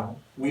right now,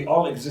 we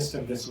all exist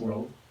in this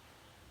world.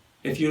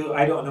 If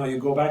I don't know, you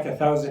go back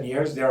 1,000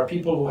 years, there are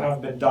people who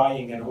have been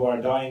dying and who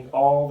are dying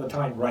all the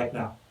time right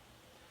now.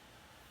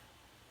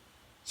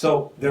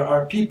 So there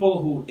are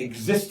people who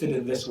existed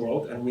in this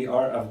world, and we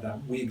are of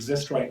them. We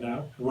exist right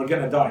now, and we're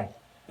going to die.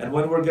 And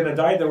when we're going to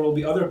die, there will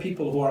be other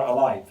people who are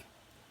alive.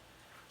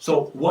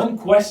 So one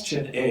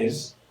question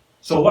is,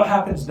 so what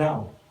happens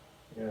now?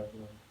 Yeah.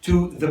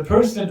 To the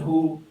person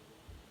who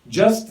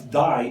just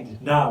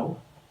died now,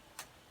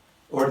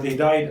 or they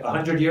died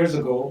 100 years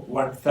ago,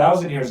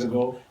 1,000 years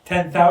ago,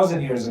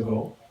 10,000 years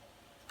ago,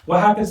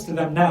 what happens to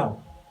them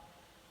now?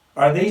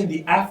 Are they in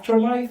the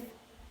afterlife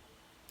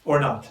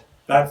or not?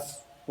 That's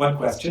one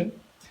question.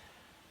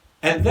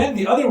 And then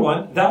the other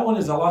one, that one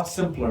is a lot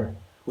simpler,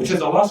 which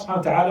is Allah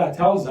subhanahu wa ta'ala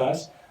tells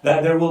us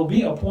that there will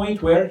be a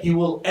point where He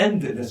will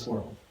end this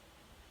world.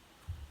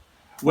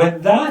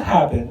 When that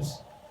happens,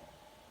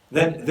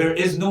 then there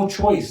is no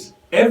choice.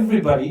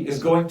 Everybody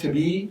is going to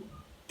be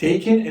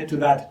taken into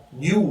that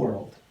new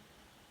world.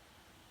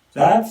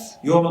 That's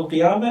Yawm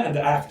al-Qiyamah and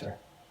after.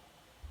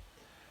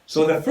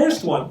 So the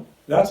first one,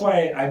 That's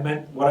why I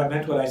meant what I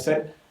meant when I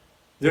said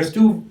there's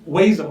two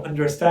ways of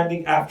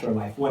understanding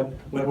afterlife when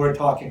we're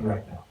talking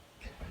right now.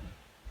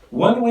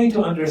 One way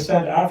to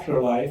understand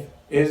afterlife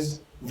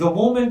is the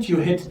moment you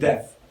hit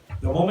death,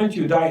 the moment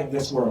you die in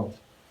this world,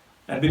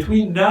 and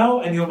between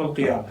now and Yawm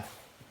al-Qiyamah.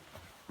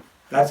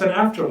 That's an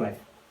afterlife.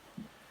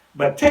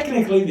 But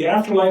technically, the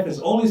afterlife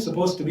is only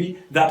supposed to be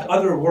that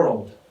other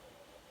world.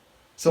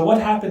 So what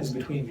happens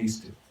between these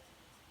two?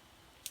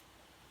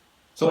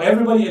 So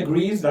everybody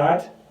agrees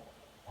that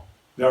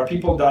there are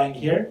people dying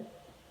here,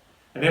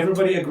 and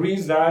everybody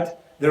agrees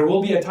that there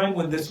will be a time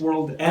when this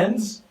world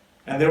ends,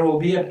 and there will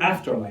be an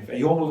afterlife, a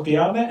Yawm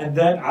al-Qiyamah, and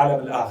then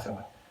Alam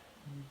al-Akhirah.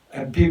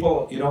 And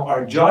people,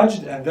 are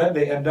judged, and then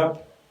they end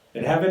up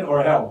in heaven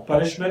or hell,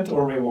 punishment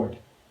or reward.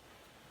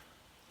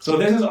 So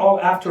this is all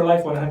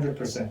afterlife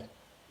 100%.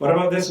 What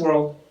about this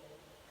world?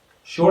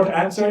 Short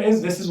answer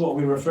is, this is what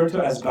we refer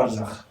to as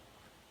barzakh.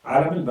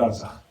 Alam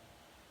al-barzakh.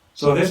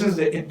 So this is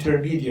the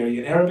intermediary.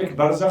 In Arabic,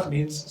 barzakh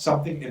means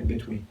something in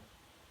between.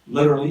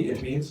 Literally,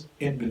 it means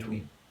in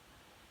between.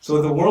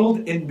 So the world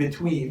in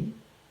between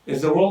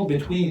is the world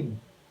between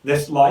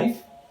this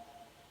life,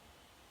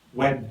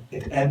 when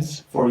it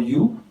ends for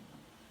you,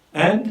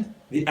 and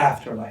the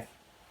afterlife,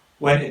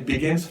 when it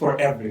begins for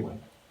everyone.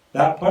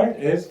 That part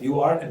is,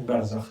 you are in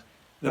barzakh.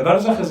 The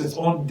barzakh is its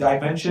own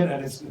dimension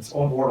and its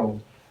own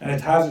world. And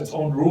it has its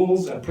own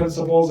rules and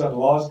principles and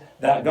laws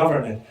that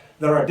govern it.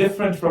 That are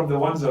different from the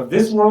ones of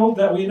this world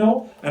that we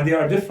know, and they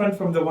are different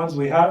from the ones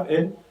we have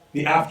in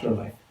the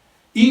afterlife.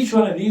 Each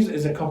one of these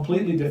is a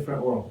completely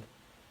different world,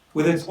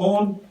 with its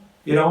own,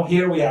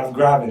 here we have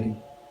gravity.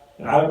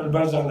 In Alam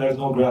al-Barzakh there's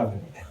no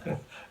gravity.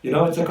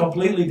 It's a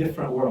completely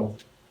different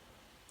world.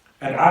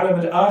 And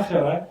Alam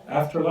al-Akhirah,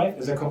 afterlife,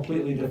 is a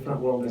completely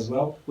different world as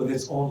well, with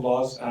its own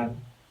laws and,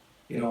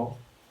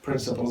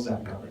 principles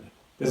that govern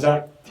it. Does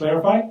that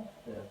clarify?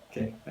 Yeah.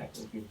 Okay, thanks.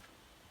 Thank you.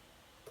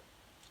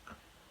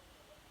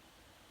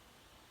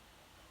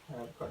 I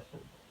have a question.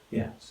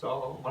 Yeah.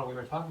 So when we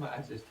were talking about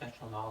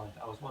existential knowledge,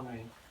 I was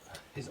wondering,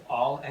 is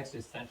all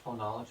existential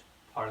knowledge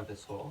part of the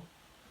soul?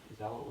 Is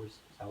that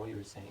what you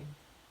were saying?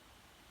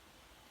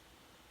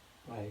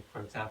 Like,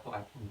 for example,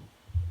 I can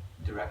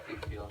directly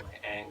feel my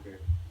anger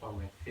or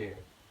my fear.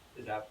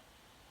 Is that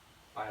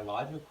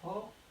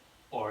biological,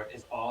 or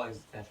is all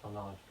existential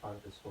knowledge part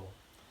of the soul?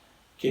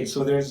 Okay,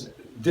 so there's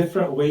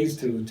different ways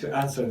to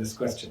answer this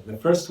question. The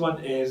first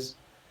one is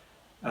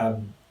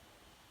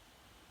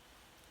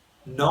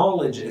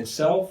knowledge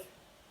itself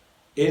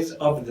is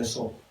of the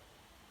soul.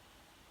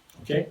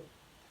 Okay?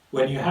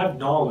 When you have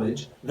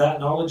knowledge,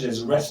 that knowledge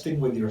is resting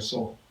with your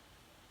soul.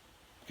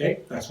 Okay?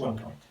 That's one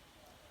point.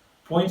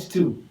 Point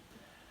two,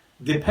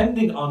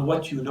 depending on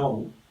what you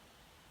know,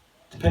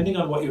 depending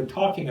on what you're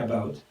talking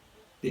about,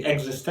 the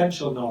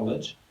existential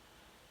knowledge,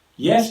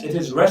 yes, it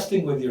is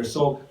resting with your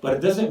soul, but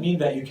it doesn't mean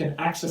that you can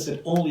access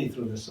it only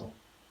through the soul.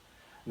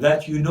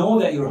 That you know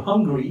that you're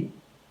hungry,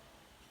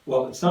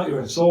 well, it's not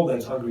your soul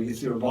that's hungry,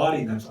 it's your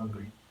body that's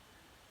hungry.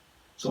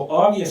 So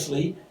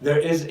obviously, there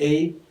is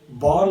a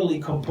bodily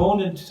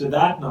component to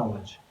that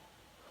knowledge.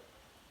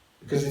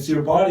 Because it's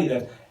your body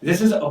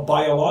this is a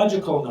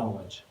biological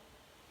knowledge.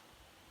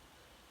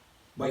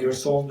 But your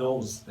soul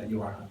knows that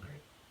you are hungry.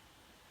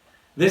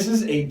 This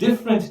is a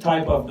different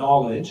type of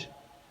knowledge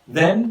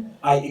than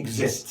I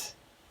exist.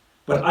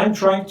 But I'm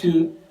trying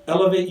to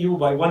elevate you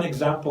by one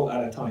example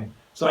at a time.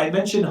 So I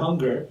mentioned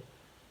hunger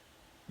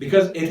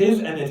because it is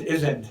and it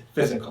isn't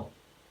physical.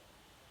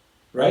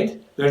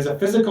 Right? There's a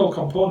physical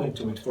component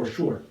to it for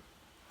sure.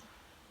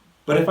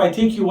 But if I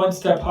take you one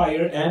step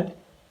higher and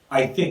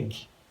I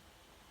think,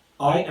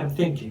 I am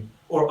thinking,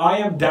 or I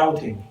am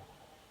doubting.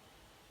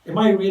 Am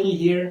I really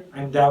here?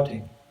 I'm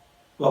doubting.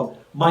 Well,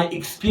 my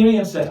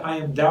experience that I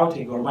am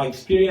doubting, or my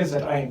experience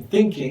that I am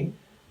thinking,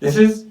 this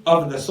is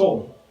of the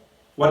soul,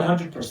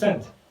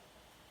 100%.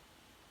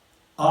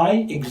 I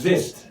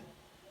exist.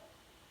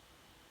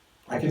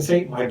 I can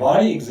say my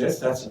body exists,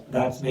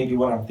 that's maybe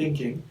what I'm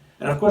thinking.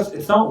 And of course,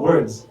 it's not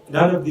words.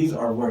 None of these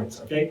are words,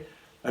 okay?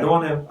 I don't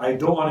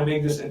want to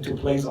make this into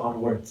plays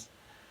on words.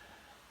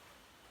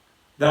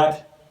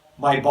 That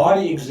my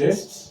body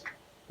exists,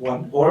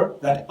 one, or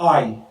that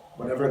I,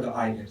 whatever the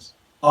I is,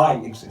 I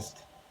exist.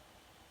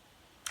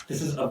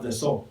 This is of the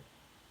soul.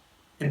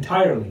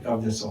 Entirely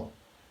of the soul.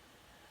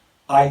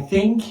 I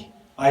think,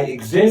 I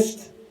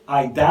exist,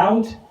 I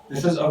doubt,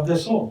 this is of the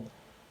soul.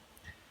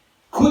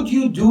 Could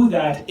you do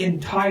that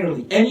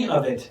entirely, any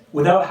of it,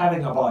 without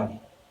having a body?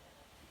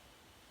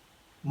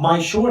 My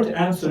short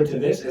answer to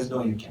this is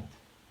no, you can't.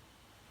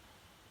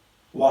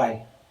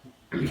 Why?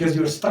 Because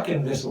you're stuck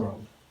in this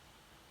world.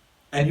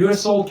 And your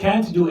soul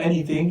can't do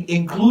anything,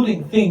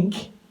 including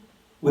think,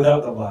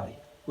 without the body,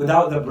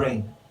 without the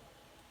brain.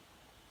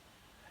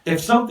 If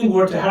something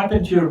were to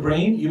happen to your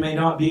brain, you may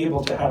not be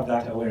able to have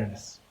that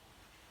awareness.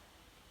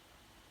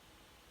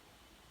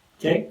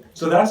 Okay?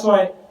 So that's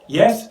why,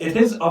 yes, it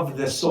is of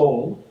the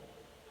soul,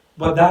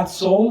 but that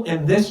soul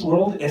in this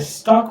world is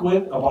stuck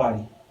with a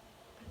body.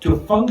 To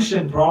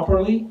function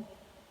properly,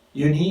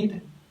 you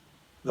need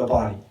the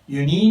body.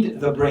 You need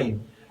the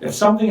brain. If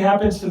something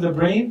happens to the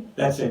brain,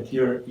 that's it.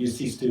 You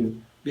cease to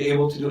be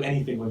able to do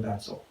anything with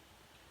that soul.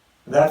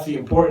 That's the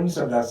importance,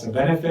 and that's the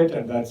benefit,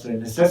 and that's the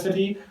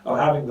necessity of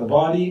having the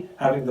body,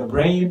 having the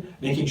brain,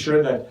 making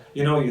sure that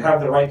you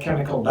have the right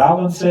chemical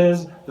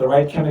balances, the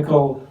right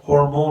chemical,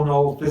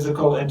 hormonal,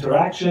 physical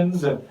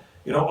interactions, and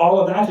all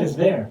of that is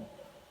there.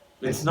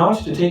 It's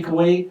not to take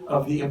away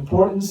of the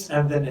importance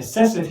and the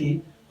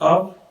necessity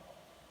of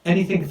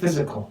anything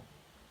physical,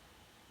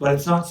 but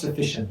it's not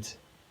sufficient.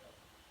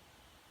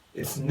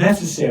 It's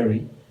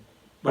necessary,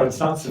 but it's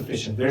not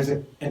sufficient. There's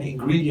an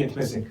ingredient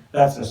missing.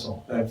 That's the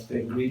soul. That's the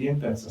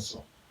ingredient, that's the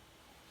soul.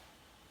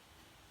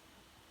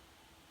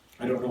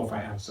 I don't know if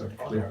I answered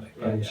clearly.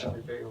 Yeah,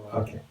 very well.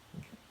 Okay.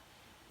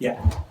 Yeah.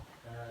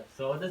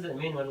 So what does it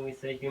mean when we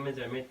say humans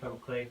are made from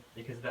clay?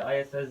 Because the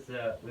ayah says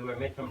we were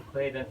made from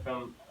clay, then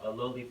from a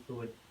lowly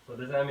fluid. So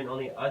does that mean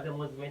only Adam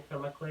was made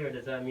from a clay, or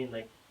does that mean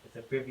like it's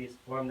a previous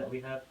form that we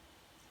have?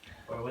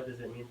 Or what does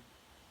it mean?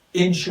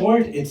 In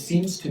short, it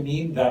seems to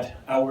mean that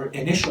our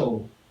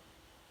initial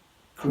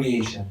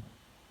creation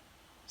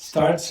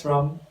starts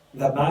from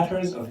the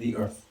matters of the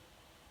earth.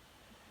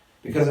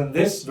 Because in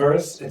this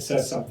verse it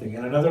says something,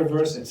 in another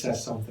verse it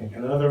says something,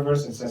 in another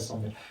verse it says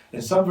something.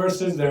 In some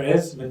verses there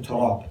is min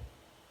turab,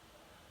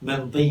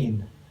 min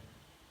teen,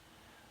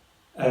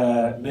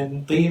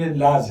 min teen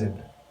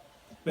lazib.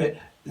 But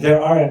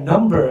there are a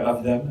number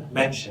of them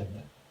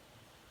mentioned.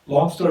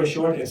 Long story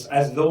short, it's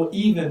as though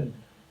even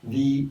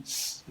the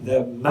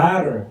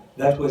matter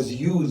that was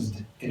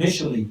used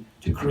initially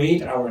to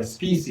create our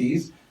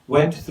species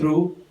went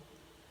through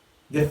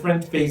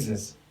different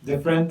phases,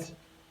 different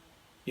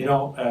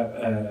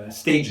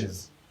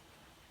stages.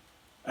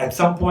 At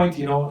some point,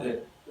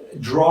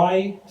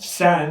 dry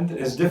sand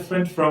is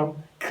different from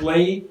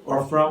clay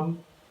or from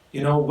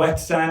wet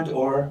sand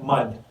or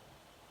mud.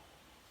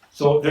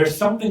 So there's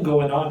something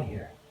going on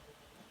here.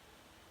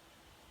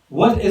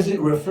 What is it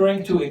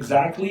referring to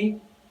exactly?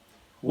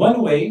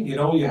 One way,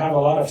 you have a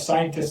lot of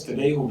scientists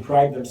today who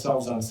pride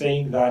themselves on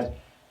saying that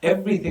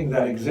everything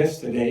that exists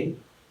today,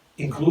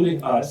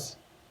 including us,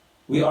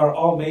 we are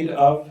all made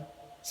of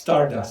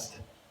stardust.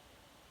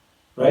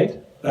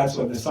 Right? That's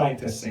what the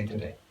scientists say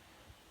today.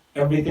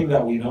 Everything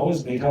that we know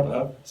is made up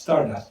of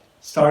stardust.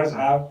 Stars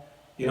have,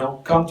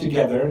 come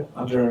together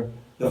under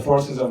the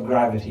forces of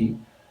gravity,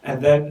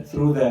 and then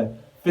through the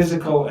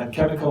physical and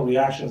chemical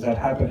reactions that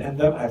happen in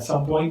them, at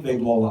some point they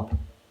blow up.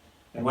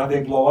 And when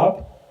they blow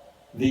up,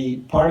 the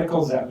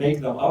particles that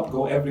make them up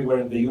go everywhere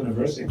in the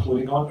universe,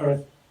 including on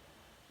Earth.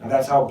 And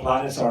that's how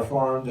planets are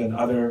formed and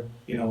other,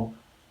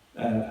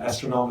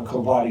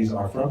 astronomical bodies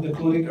are formed,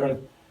 including Earth.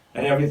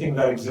 And everything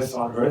that exists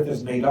on Earth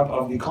is made up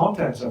of the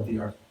contents of the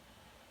Earth.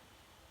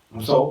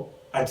 And so,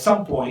 at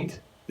some point,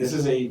 this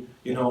is a,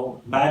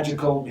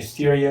 magical,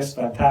 mysterious,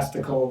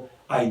 fantastical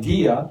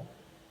idea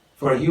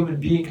for a human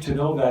being to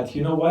know that,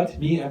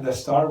 me and the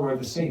star were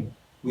the same.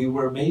 We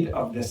were made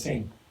of the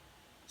same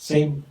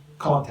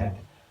content.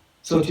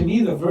 So to me,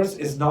 the verse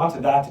is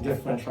not that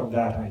different from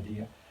that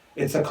idea.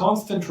 It's a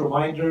constant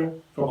reminder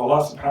from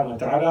Allah subhanahu wa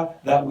ta'ala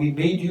that we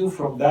made you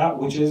from that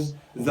which is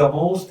the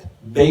most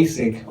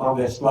basic on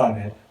this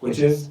planet, which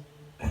is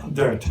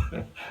dirt,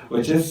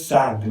 which is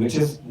sand, which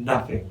is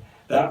nothing.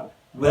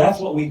 That's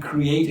what we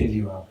created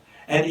you of.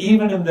 And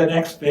even in the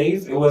next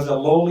phase, it was a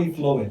lowly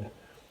fluid.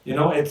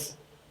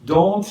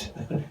 Don't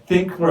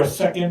think for a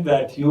second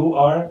that you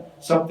are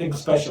something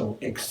special,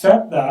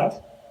 except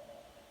that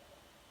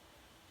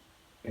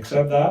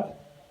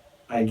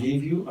I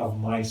gave you of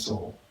my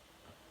soul.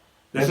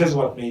 This is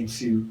what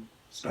makes you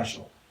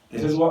special.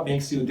 This is what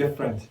makes you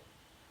different.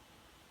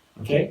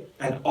 Okay?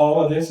 And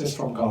all of this is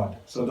from God.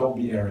 So don't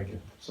be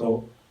arrogant.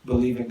 So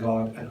believe in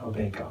God and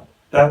obey God.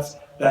 That's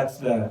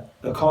the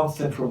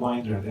constant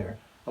reminder there.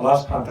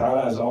 Allah subhanahu wa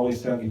ta'ala is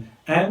always telling you.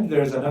 And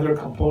there's another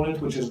component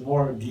which is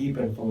more deep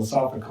and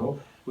philosophical,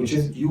 which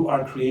is you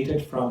are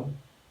created from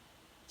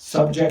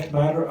subject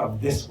matter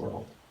of this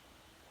world.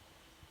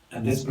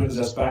 And this brings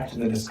us back to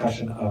the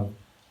discussion of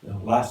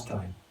last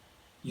time.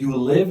 You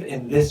live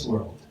in this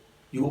world.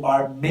 You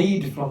are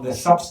made from the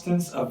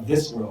substance of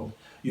this world.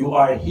 You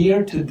are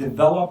here to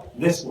develop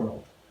this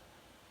world.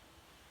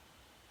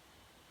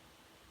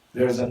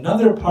 There's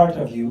another part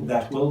of you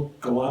that will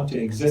go on to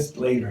exist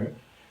later,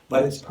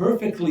 but it's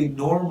perfectly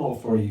normal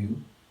for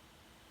you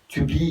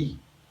to be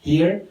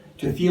here,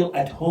 to feel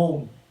at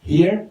home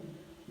here.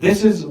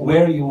 This is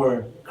where you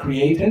were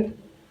created.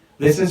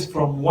 This is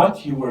from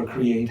what you were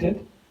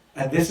created.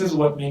 And this is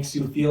what makes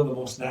you feel the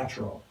most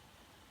natural.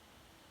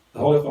 The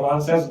Holy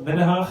Quran says,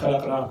 مِنْهَا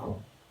خَلَقْنَاكُمْ.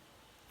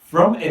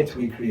 From it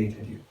we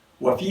created you.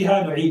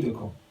 وَفِيهَا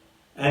نُعِيدُكُمْ.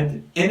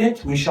 And in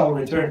it we shall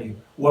return you.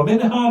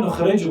 وَمِنْهَا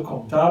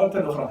نُخْرِجُكُمْ تَارَةً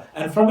أُخْرَى.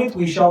 And from it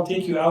we shall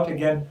take you out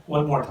again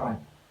one more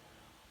time.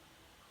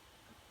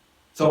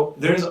 So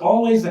there is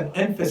always an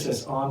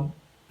emphasis on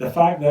the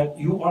fact that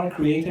you are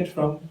created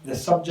from the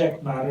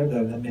subject matter,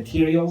 the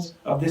materials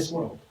of this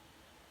world.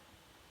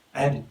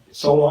 And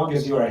so long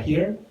as you are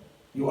here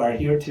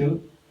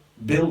to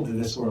build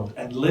this world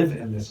and live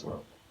in this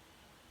world.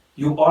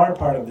 You are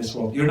part of this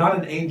world. You're not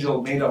an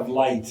angel made of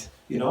light,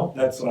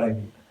 that's what I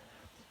mean.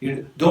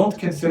 You don't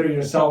consider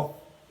yourself,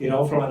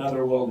 from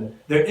another world.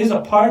 There is a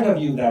part of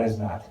you that is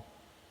that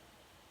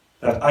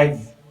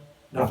I've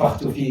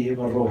nafakhtu fihi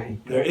min ruhi.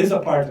 There is a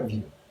part of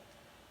you.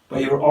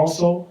 But you're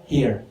also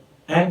here,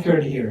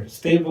 anchored here,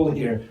 stable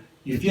here.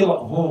 You feel at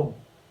home.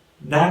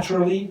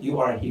 Naturally,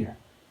 you are here.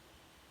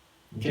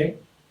 Okay?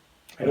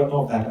 I don't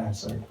know if that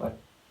answered, but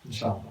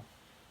inshallah.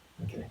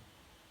 Okay.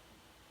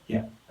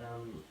 Yeah.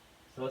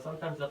 So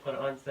sometimes the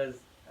Quran says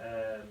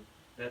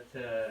that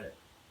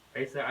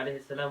Isa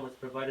alayhi salam was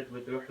provided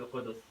with Ruh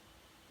al-Qudus.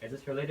 Is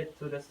this related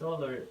to the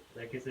soul, or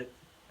like is it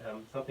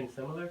something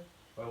similar,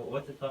 or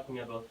what's it talking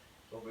about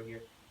over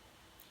here?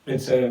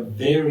 It's a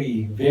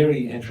very,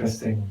 very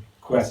interesting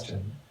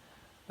question.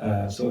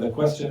 So the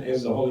question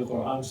is, the Holy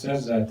Quran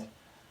says that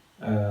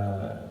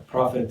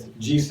Prophet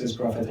Isa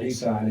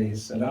alayhi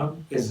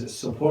salam is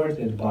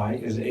supported by,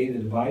 is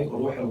aided by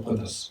Ruh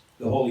al-Qudus,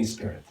 the Holy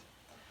Spirit.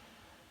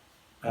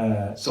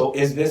 So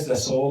is this the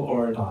soul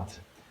or not?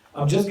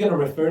 I'm just going to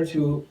refer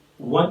to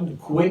one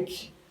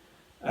quick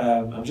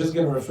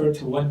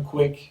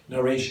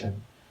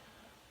narration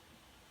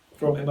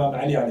from Imam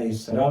Ali alayhi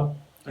salam,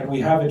 and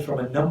we have it from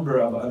a number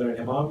of other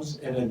Imams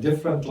in a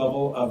different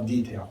level of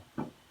detail.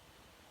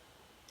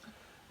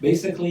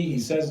 Basically, he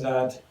says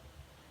that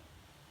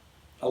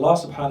Allah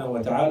subhanahu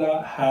wa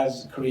ta'ala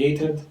has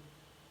created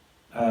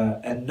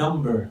a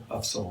number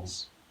of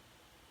souls.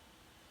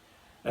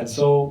 And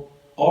so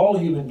all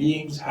human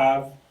beings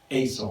have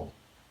a soul.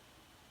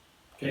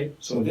 Okay,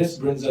 so this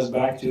brings us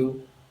back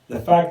to the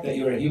fact that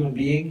you're a human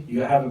being,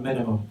 you have a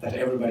minimum that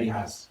everybody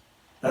has.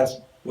 That's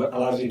what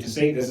allows you to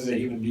say this is a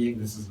human being,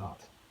 this is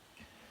not.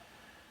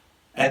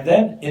 And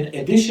then in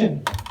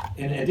addition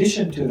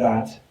to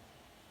that,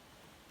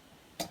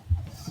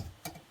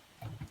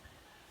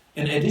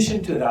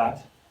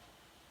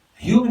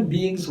 human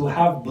beings who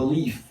have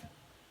belief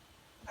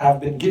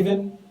have been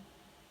given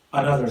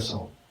another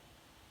soul.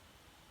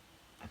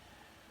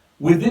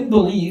 Within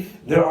belief,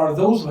 there are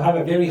those who have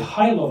a very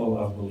high level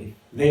of belief.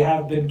 They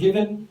have been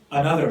given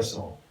another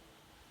soul.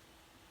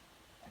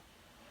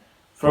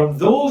 From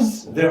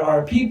those, there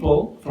are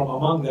people, from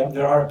among them,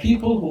 there are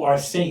people who are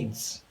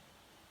saints.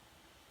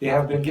 They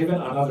have been given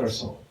another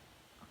soul.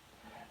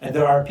 And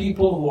there are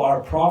people who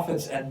are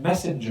prophets and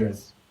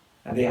messengers.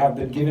 And they have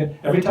been given,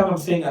 every time I'm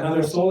saying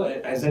another soul,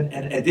 as an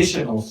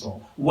additional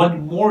soul.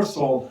 One more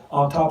soul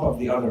on top of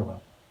the other one.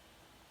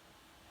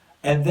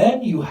 And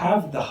then you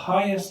have the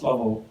highest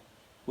level,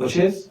 which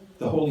is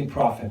the Holy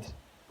Prophet,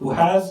 who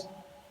has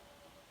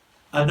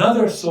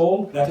another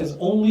soul that is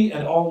only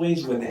and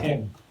always with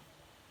him.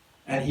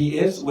 And he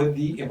is with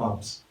the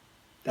Imams.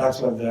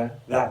 That's what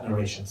that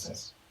narration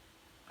says.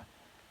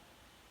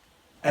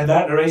 And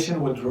that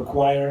narration would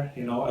require,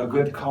 a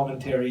good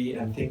commentary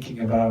and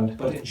thinking about,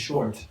 but in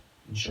short,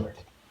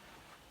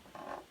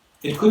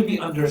 it could be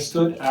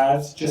understood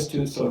as,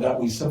 so that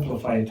we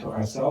simplify it to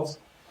ourselves,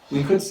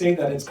 we could say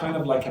that it's kind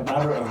of like a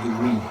matter of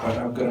degree, but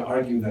I'm going to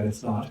argue that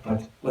it's not.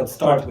 But let's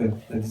start with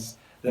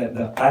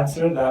the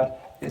answer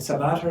that it's a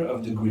matter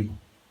of degree.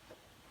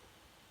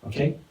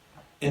 Okay?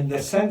 In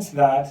the sense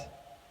that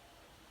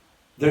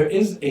there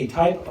is a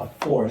type of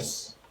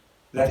force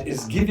that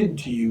is given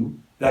to you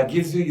that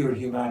gives you your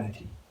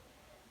humanity.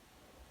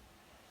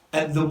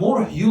 And the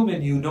more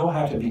human you know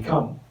how to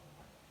become,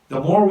 the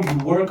more you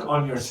work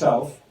on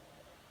yourself,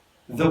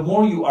 the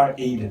more you are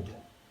aided.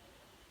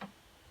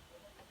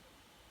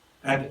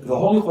 And the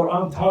Holy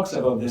Quran talks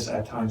about this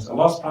at times.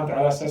 Allah subhanahu wa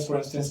ta'ala says, for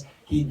instance,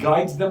 He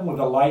guides them with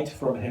a light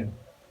from Him.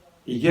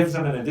 He gives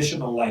them an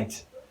additional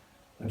light.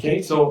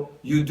 Okay, so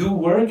you do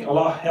work,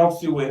 Allah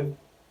helps you with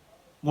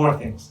more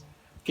things.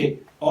 Okay,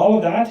 all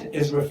of that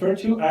is referred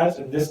to as,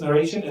 in this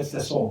narration, it's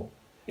the soul.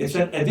 It's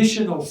an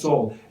additional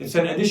soul. It's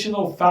an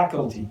additional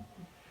faculty.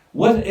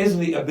 What is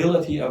the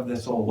ability of the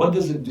soul? What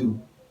does it do?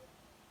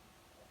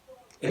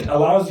 It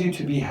allows you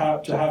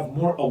to have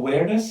more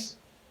awareness,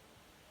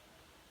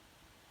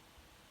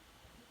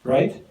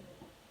 right?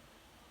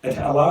 It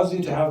allows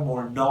you to have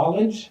more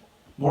knowledge,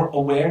 more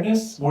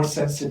awareness, more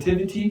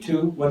sensitivity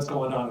to what's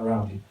going on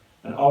around you.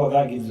 And all of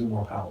that gives you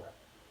more power.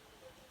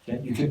 Okay?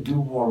 You can do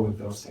more with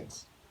those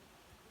things.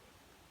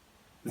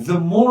 The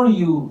more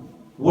you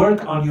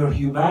work on your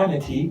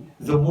humanity,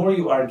 the more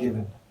you are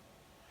given.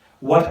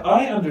 What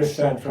I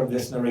understand from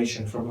this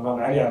narration from Imam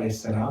Ali alayhi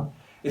salam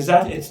is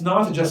that it's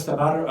not just a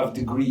matter of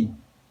degree.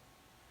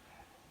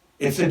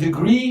 It's a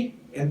degree,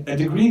 and a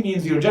degree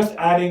means you're just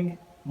adding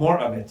more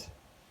of it.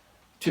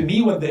 To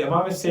me, what the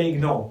Imam is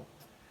saying, no.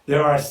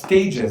 There are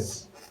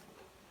stages.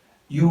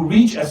 You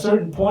reach a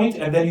certain point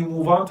and then you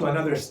move on to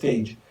another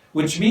stage.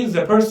 Which means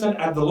the person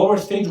at the lower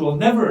stage will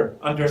never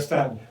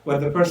understand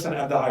what the person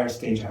at the higher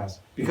stage has.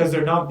 Because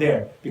they're not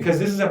there. Because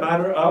this is a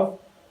matter of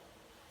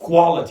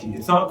quality.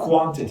 It's not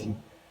quantity.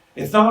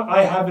 It's not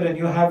I have it and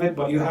you have it,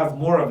 but you have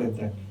more of it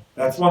than me.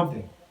 That's one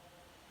thing.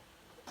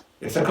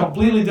 It's a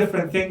completely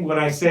different thing when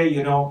I say,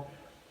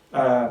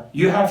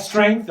 you have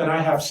strength and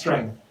I have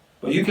strength.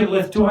 But you can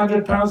lift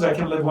 200 pounds, I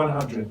can lift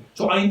 100.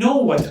 So I know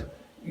what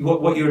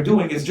what you're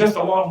doing is just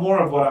a lot more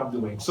of what I'm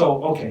doing.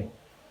 So, okay.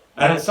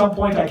 And at some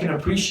point I can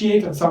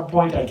appreciate, at some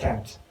point I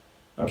can't.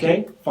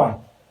 Okay? Fine.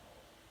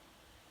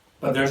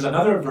 But there's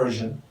another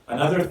version,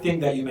 another thing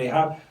that you may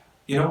have.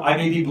 I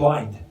may be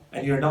blind,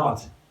 and you're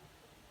not.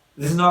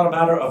 This is not a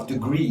matter of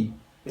degree.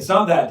 It's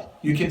not that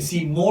you can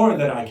see more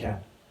than I can.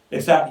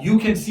 It's that you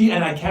can see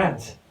and I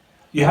can't.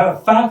 You have a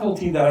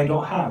faculty that I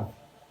don't have.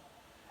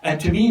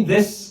 And to me,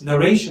 this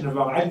narration of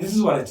Imam Ali, this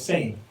is what it's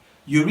saying.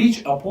 You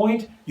reach a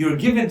point, you're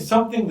given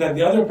something that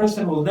the other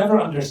person will never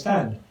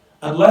understand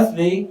unless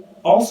they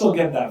also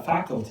get that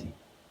faculty.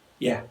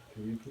 Yeah.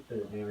 Can you repeat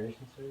the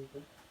narration,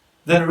 sorry?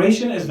 The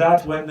narration is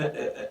that when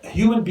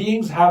human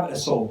beings have a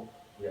soul,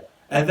 Yeah.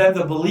 and then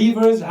the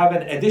believers have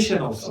an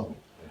additional soul,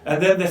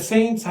 and then the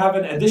saints have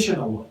an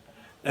additional one,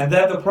 and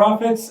then the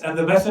prophets and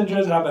the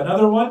messengers have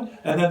another one,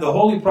 and then the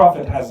holy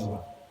prophet has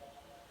one.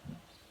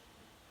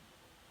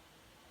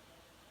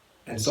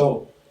 And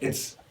so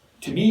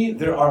to me,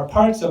 there are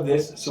parts of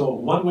this. So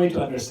one way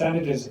to understand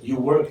it is the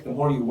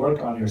more you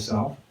work on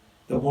yourself,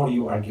 the more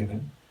you are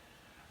given.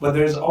 But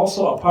there's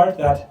also a part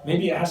that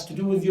maybe it has to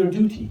do with your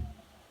duty.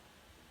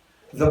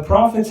 The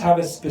prophets have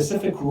a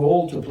specific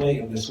role to play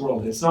in this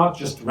world. It's not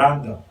just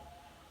random.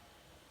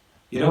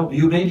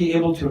 You may be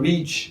able to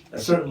reach a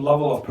certain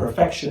level of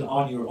perfection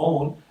on your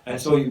own, and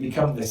so you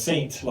become the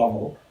saint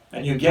level,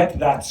 and you get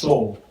that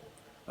soul.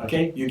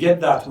 Okay? You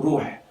get that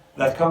ruh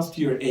that comes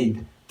to your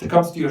aid, that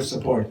comes to your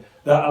support,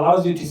 that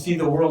allows you to see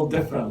the world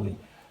differently,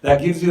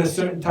 that gives you a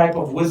certain type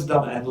of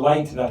wisdom and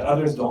light that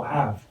others don't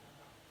have.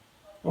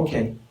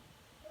 Okay.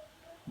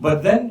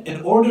 But then,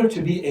 in order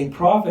to be a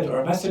prophet or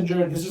a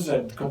messenger, this is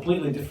a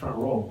completely different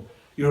role.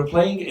 You're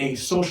playing a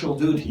social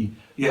duty.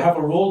 You have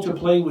a role to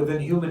play within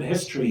human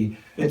history.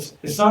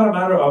 It's not a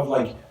matter of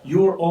like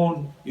your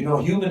own,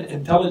 human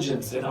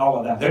intelligence and all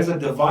of that. There's a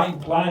divine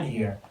plan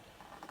here.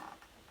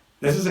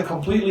 This is a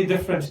completely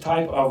different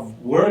type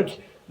of work.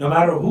 No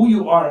matter who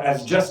you are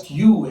as just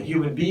you, a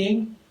human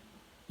being,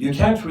 you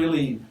can't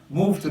really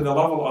move to the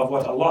level of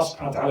what Allah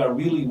subhanahu wa ta'ala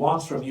really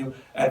wants from you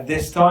at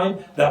this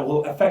time that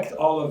will affect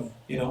all of,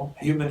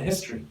 human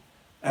history.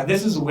 And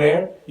this is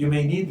where you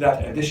may need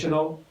that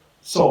additional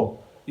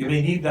soul. You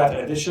may need that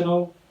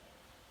additional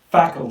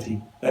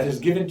faculty that is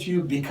given to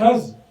you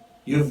because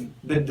you've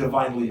been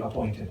divinely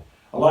appointed.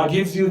 Allah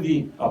gives you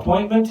the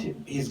appointment,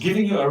 He's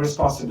giving you a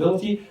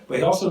responsibility, but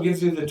He also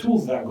gives you the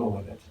tools that go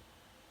with it.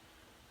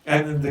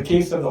 And in the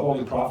case of the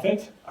Holy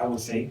Prophet, I would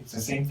say it's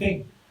the same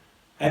thing.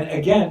 And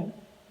again,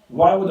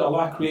 why would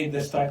Allah create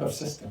this type of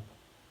system?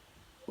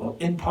 Well,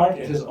 in part,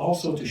 it is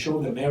also to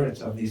show the merits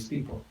of these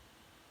people.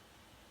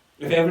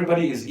 If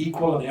everybody is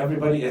equal and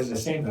everybody is the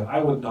same, then I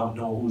would not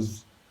know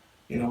who's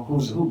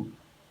who.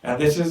 And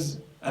this is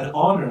an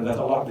honor that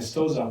Allah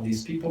bestows on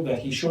these people, that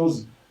He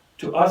shows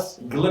to us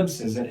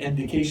glimpses and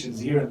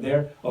indications here and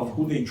there of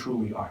who they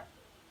truly are.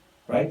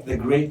 Right? The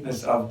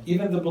greatness of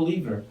even the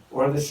believer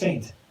or the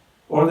saint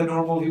or the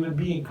normal human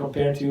being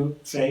compared to,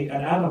 say,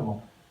 an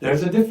animal.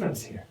 There's a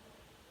difference here.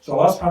 So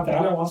Allah subhanahu wa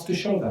ta'ala wants to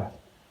show that.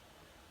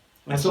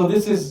 And so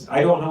this is,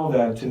 I don't know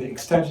to the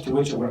extent to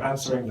which we're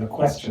answering the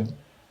question,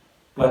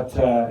 but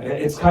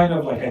it's kind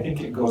of like, I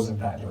think it goes in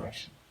that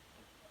direction.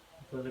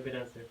 That was a good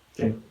answer.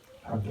 Okay,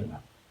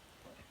 alhamdulillah.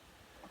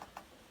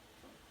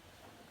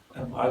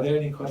 Are there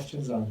any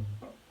questions on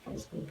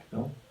Facebook?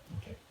 No?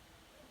 Okay.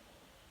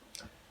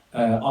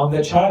 On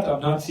the chat, I'm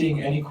not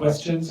seeing any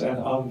questions, and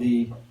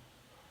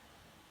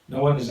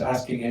no one is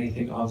asking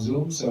anything on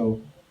Zoom,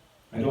 so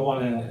I don't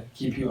want to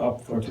keep you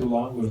up for too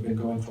long. We've been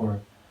going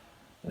for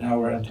an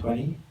hour and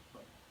 20.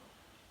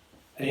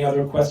 Any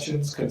other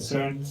questions,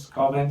 concerns,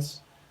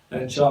 comments?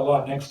 And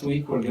inshallah, next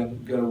week we're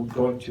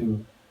going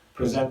to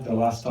present the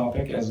last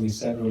topic, as we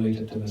said,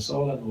 related to the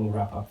soul, and we'll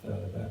wrap up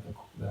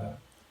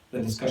the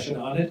discussion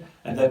on it,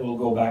 and then we'll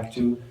go back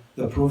to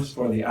the proofs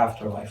for the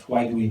afterlife.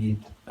 Why do we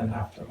need an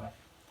afterlife?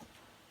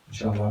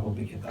 Inshallah, we'll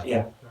begin that.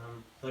 Yeah.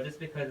 So just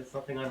because it's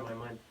something on my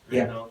mind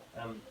right now.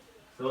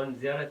 So in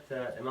Ziyarat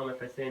Imam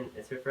al-Hussein,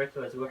 it's referred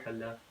to as Ruh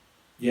Allah.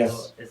 Yes.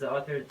 So is the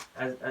author,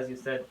 as you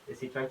said, is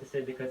he trying to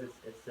say because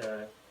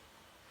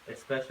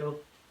it's special,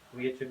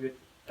 we attribute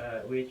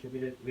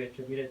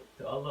it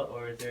to Allah,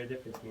 or is there a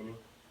different meaning?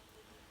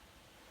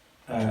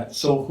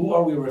 So who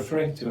are we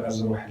referring to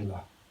as Ruh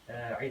Allah?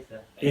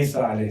 Isa. Isa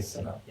alayhi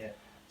salam. Yeah.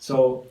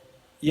 So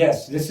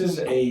yes,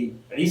 Isa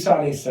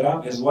alayhi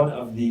salam is one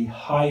of the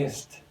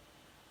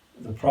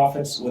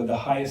prophets with the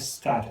highest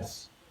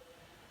status.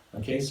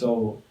 Okay,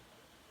 so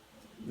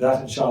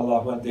that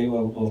inshallah one day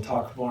we'll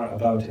talk more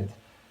about it.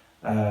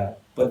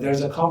 But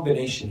there's a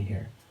combination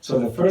here. So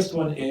the first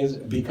one is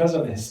because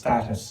of his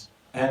status,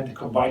 and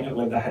combine it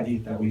with the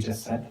hadith that we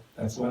just said.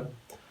 That's one.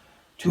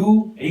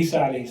 Two, Isa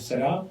alayhi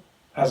salam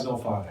has no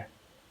father.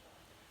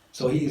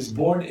 So he is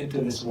born into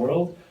this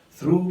world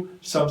through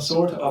some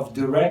sort of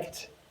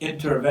direct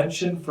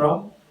intervention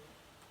from,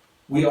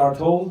 we are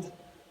told,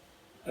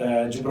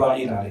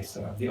 Jibreel alayhi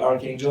salam, the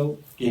archangel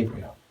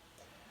Gabriel.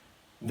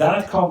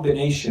 That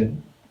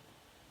combination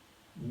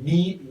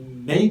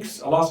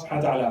makes Allah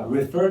subhanahu wa ta'ala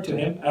refer to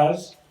him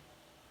as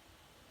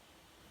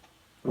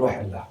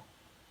روح الله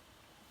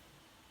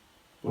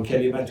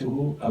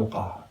وكلمته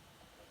ألقاها.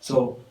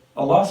 So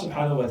Allah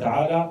subhanahu wa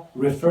ta'ala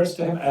refers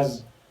to him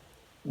as,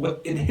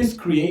 in his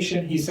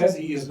creation, he says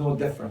he is no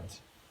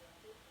different.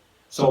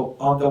 So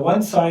on the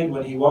one side,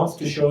 when he wants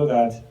to show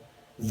that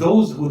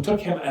those who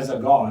took him as a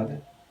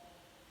god,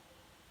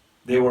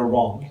 they were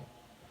wrong,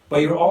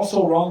 but you're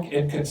also wrong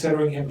in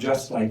considering him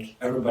just like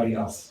everybody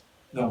else.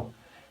 No,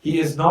 he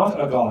is not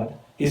a god.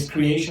 His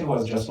creation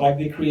was just like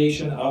the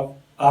creation of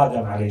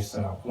Adam alayhi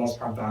salam. Allah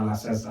subhanahu wa ta'ala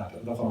says that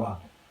in the Quran.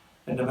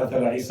 And the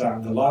Mathala Isa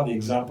Abdullah, the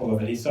example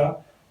of Isa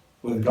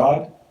with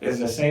God is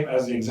the same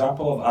as the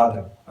example of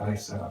Adam alayhi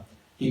salam.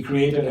 He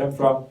created him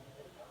from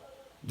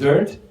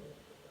dirt,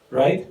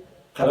 right?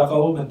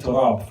 خلقه من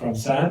تراب, from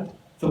sand.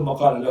 ثم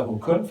قال له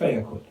كن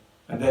فيكون.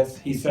 And then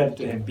he said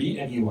to him, be,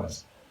 and he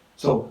was.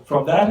 So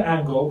from that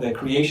angle, the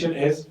creation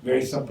is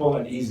very simple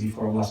and easy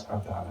for Allah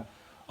subhanahu wa ta'ala.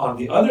 On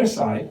the other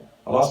side,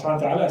 Allah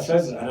subhanahu wa ta'ala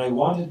says, and I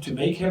wanted to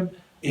make him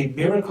a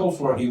miracle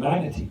for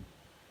humanity,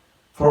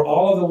 for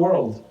all of the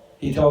world.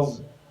 He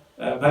tells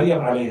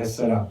Maryam alayhi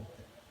salam,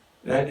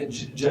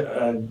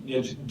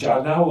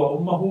 جعلناه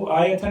وأمه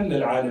آية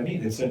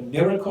للعالمين. It's a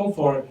miracle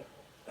for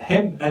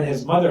him and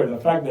his mother, the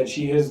fact that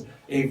she is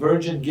a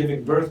virgin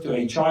giving birth to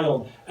a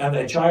child, and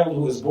a child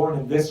who is born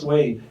in this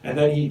way, and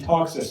then he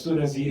talks as soon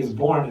as he is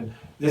born. And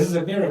this is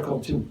a miracle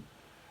too.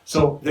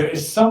 So there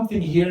is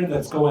something here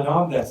that's going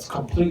on that's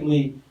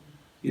completely,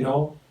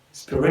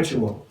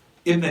 spiritual,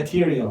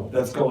 immaterial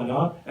that's going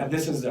on, and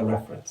this is the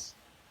reference.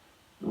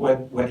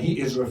 When he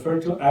is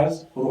referred to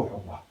as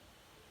Ruhullah.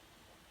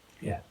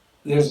 Yeah.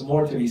 There's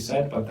more to be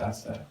said, but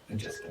that's the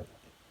gist of it.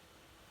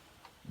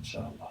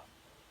 Inshallah.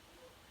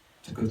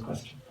 It's a good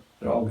question.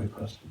 They're all good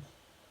questions.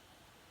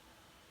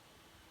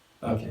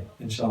 Okay,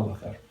 inshallah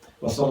khair.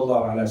 وصلى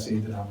الله على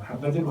سيدنا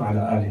محمد وعلى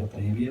آله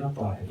الطيبين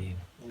الطاهرين.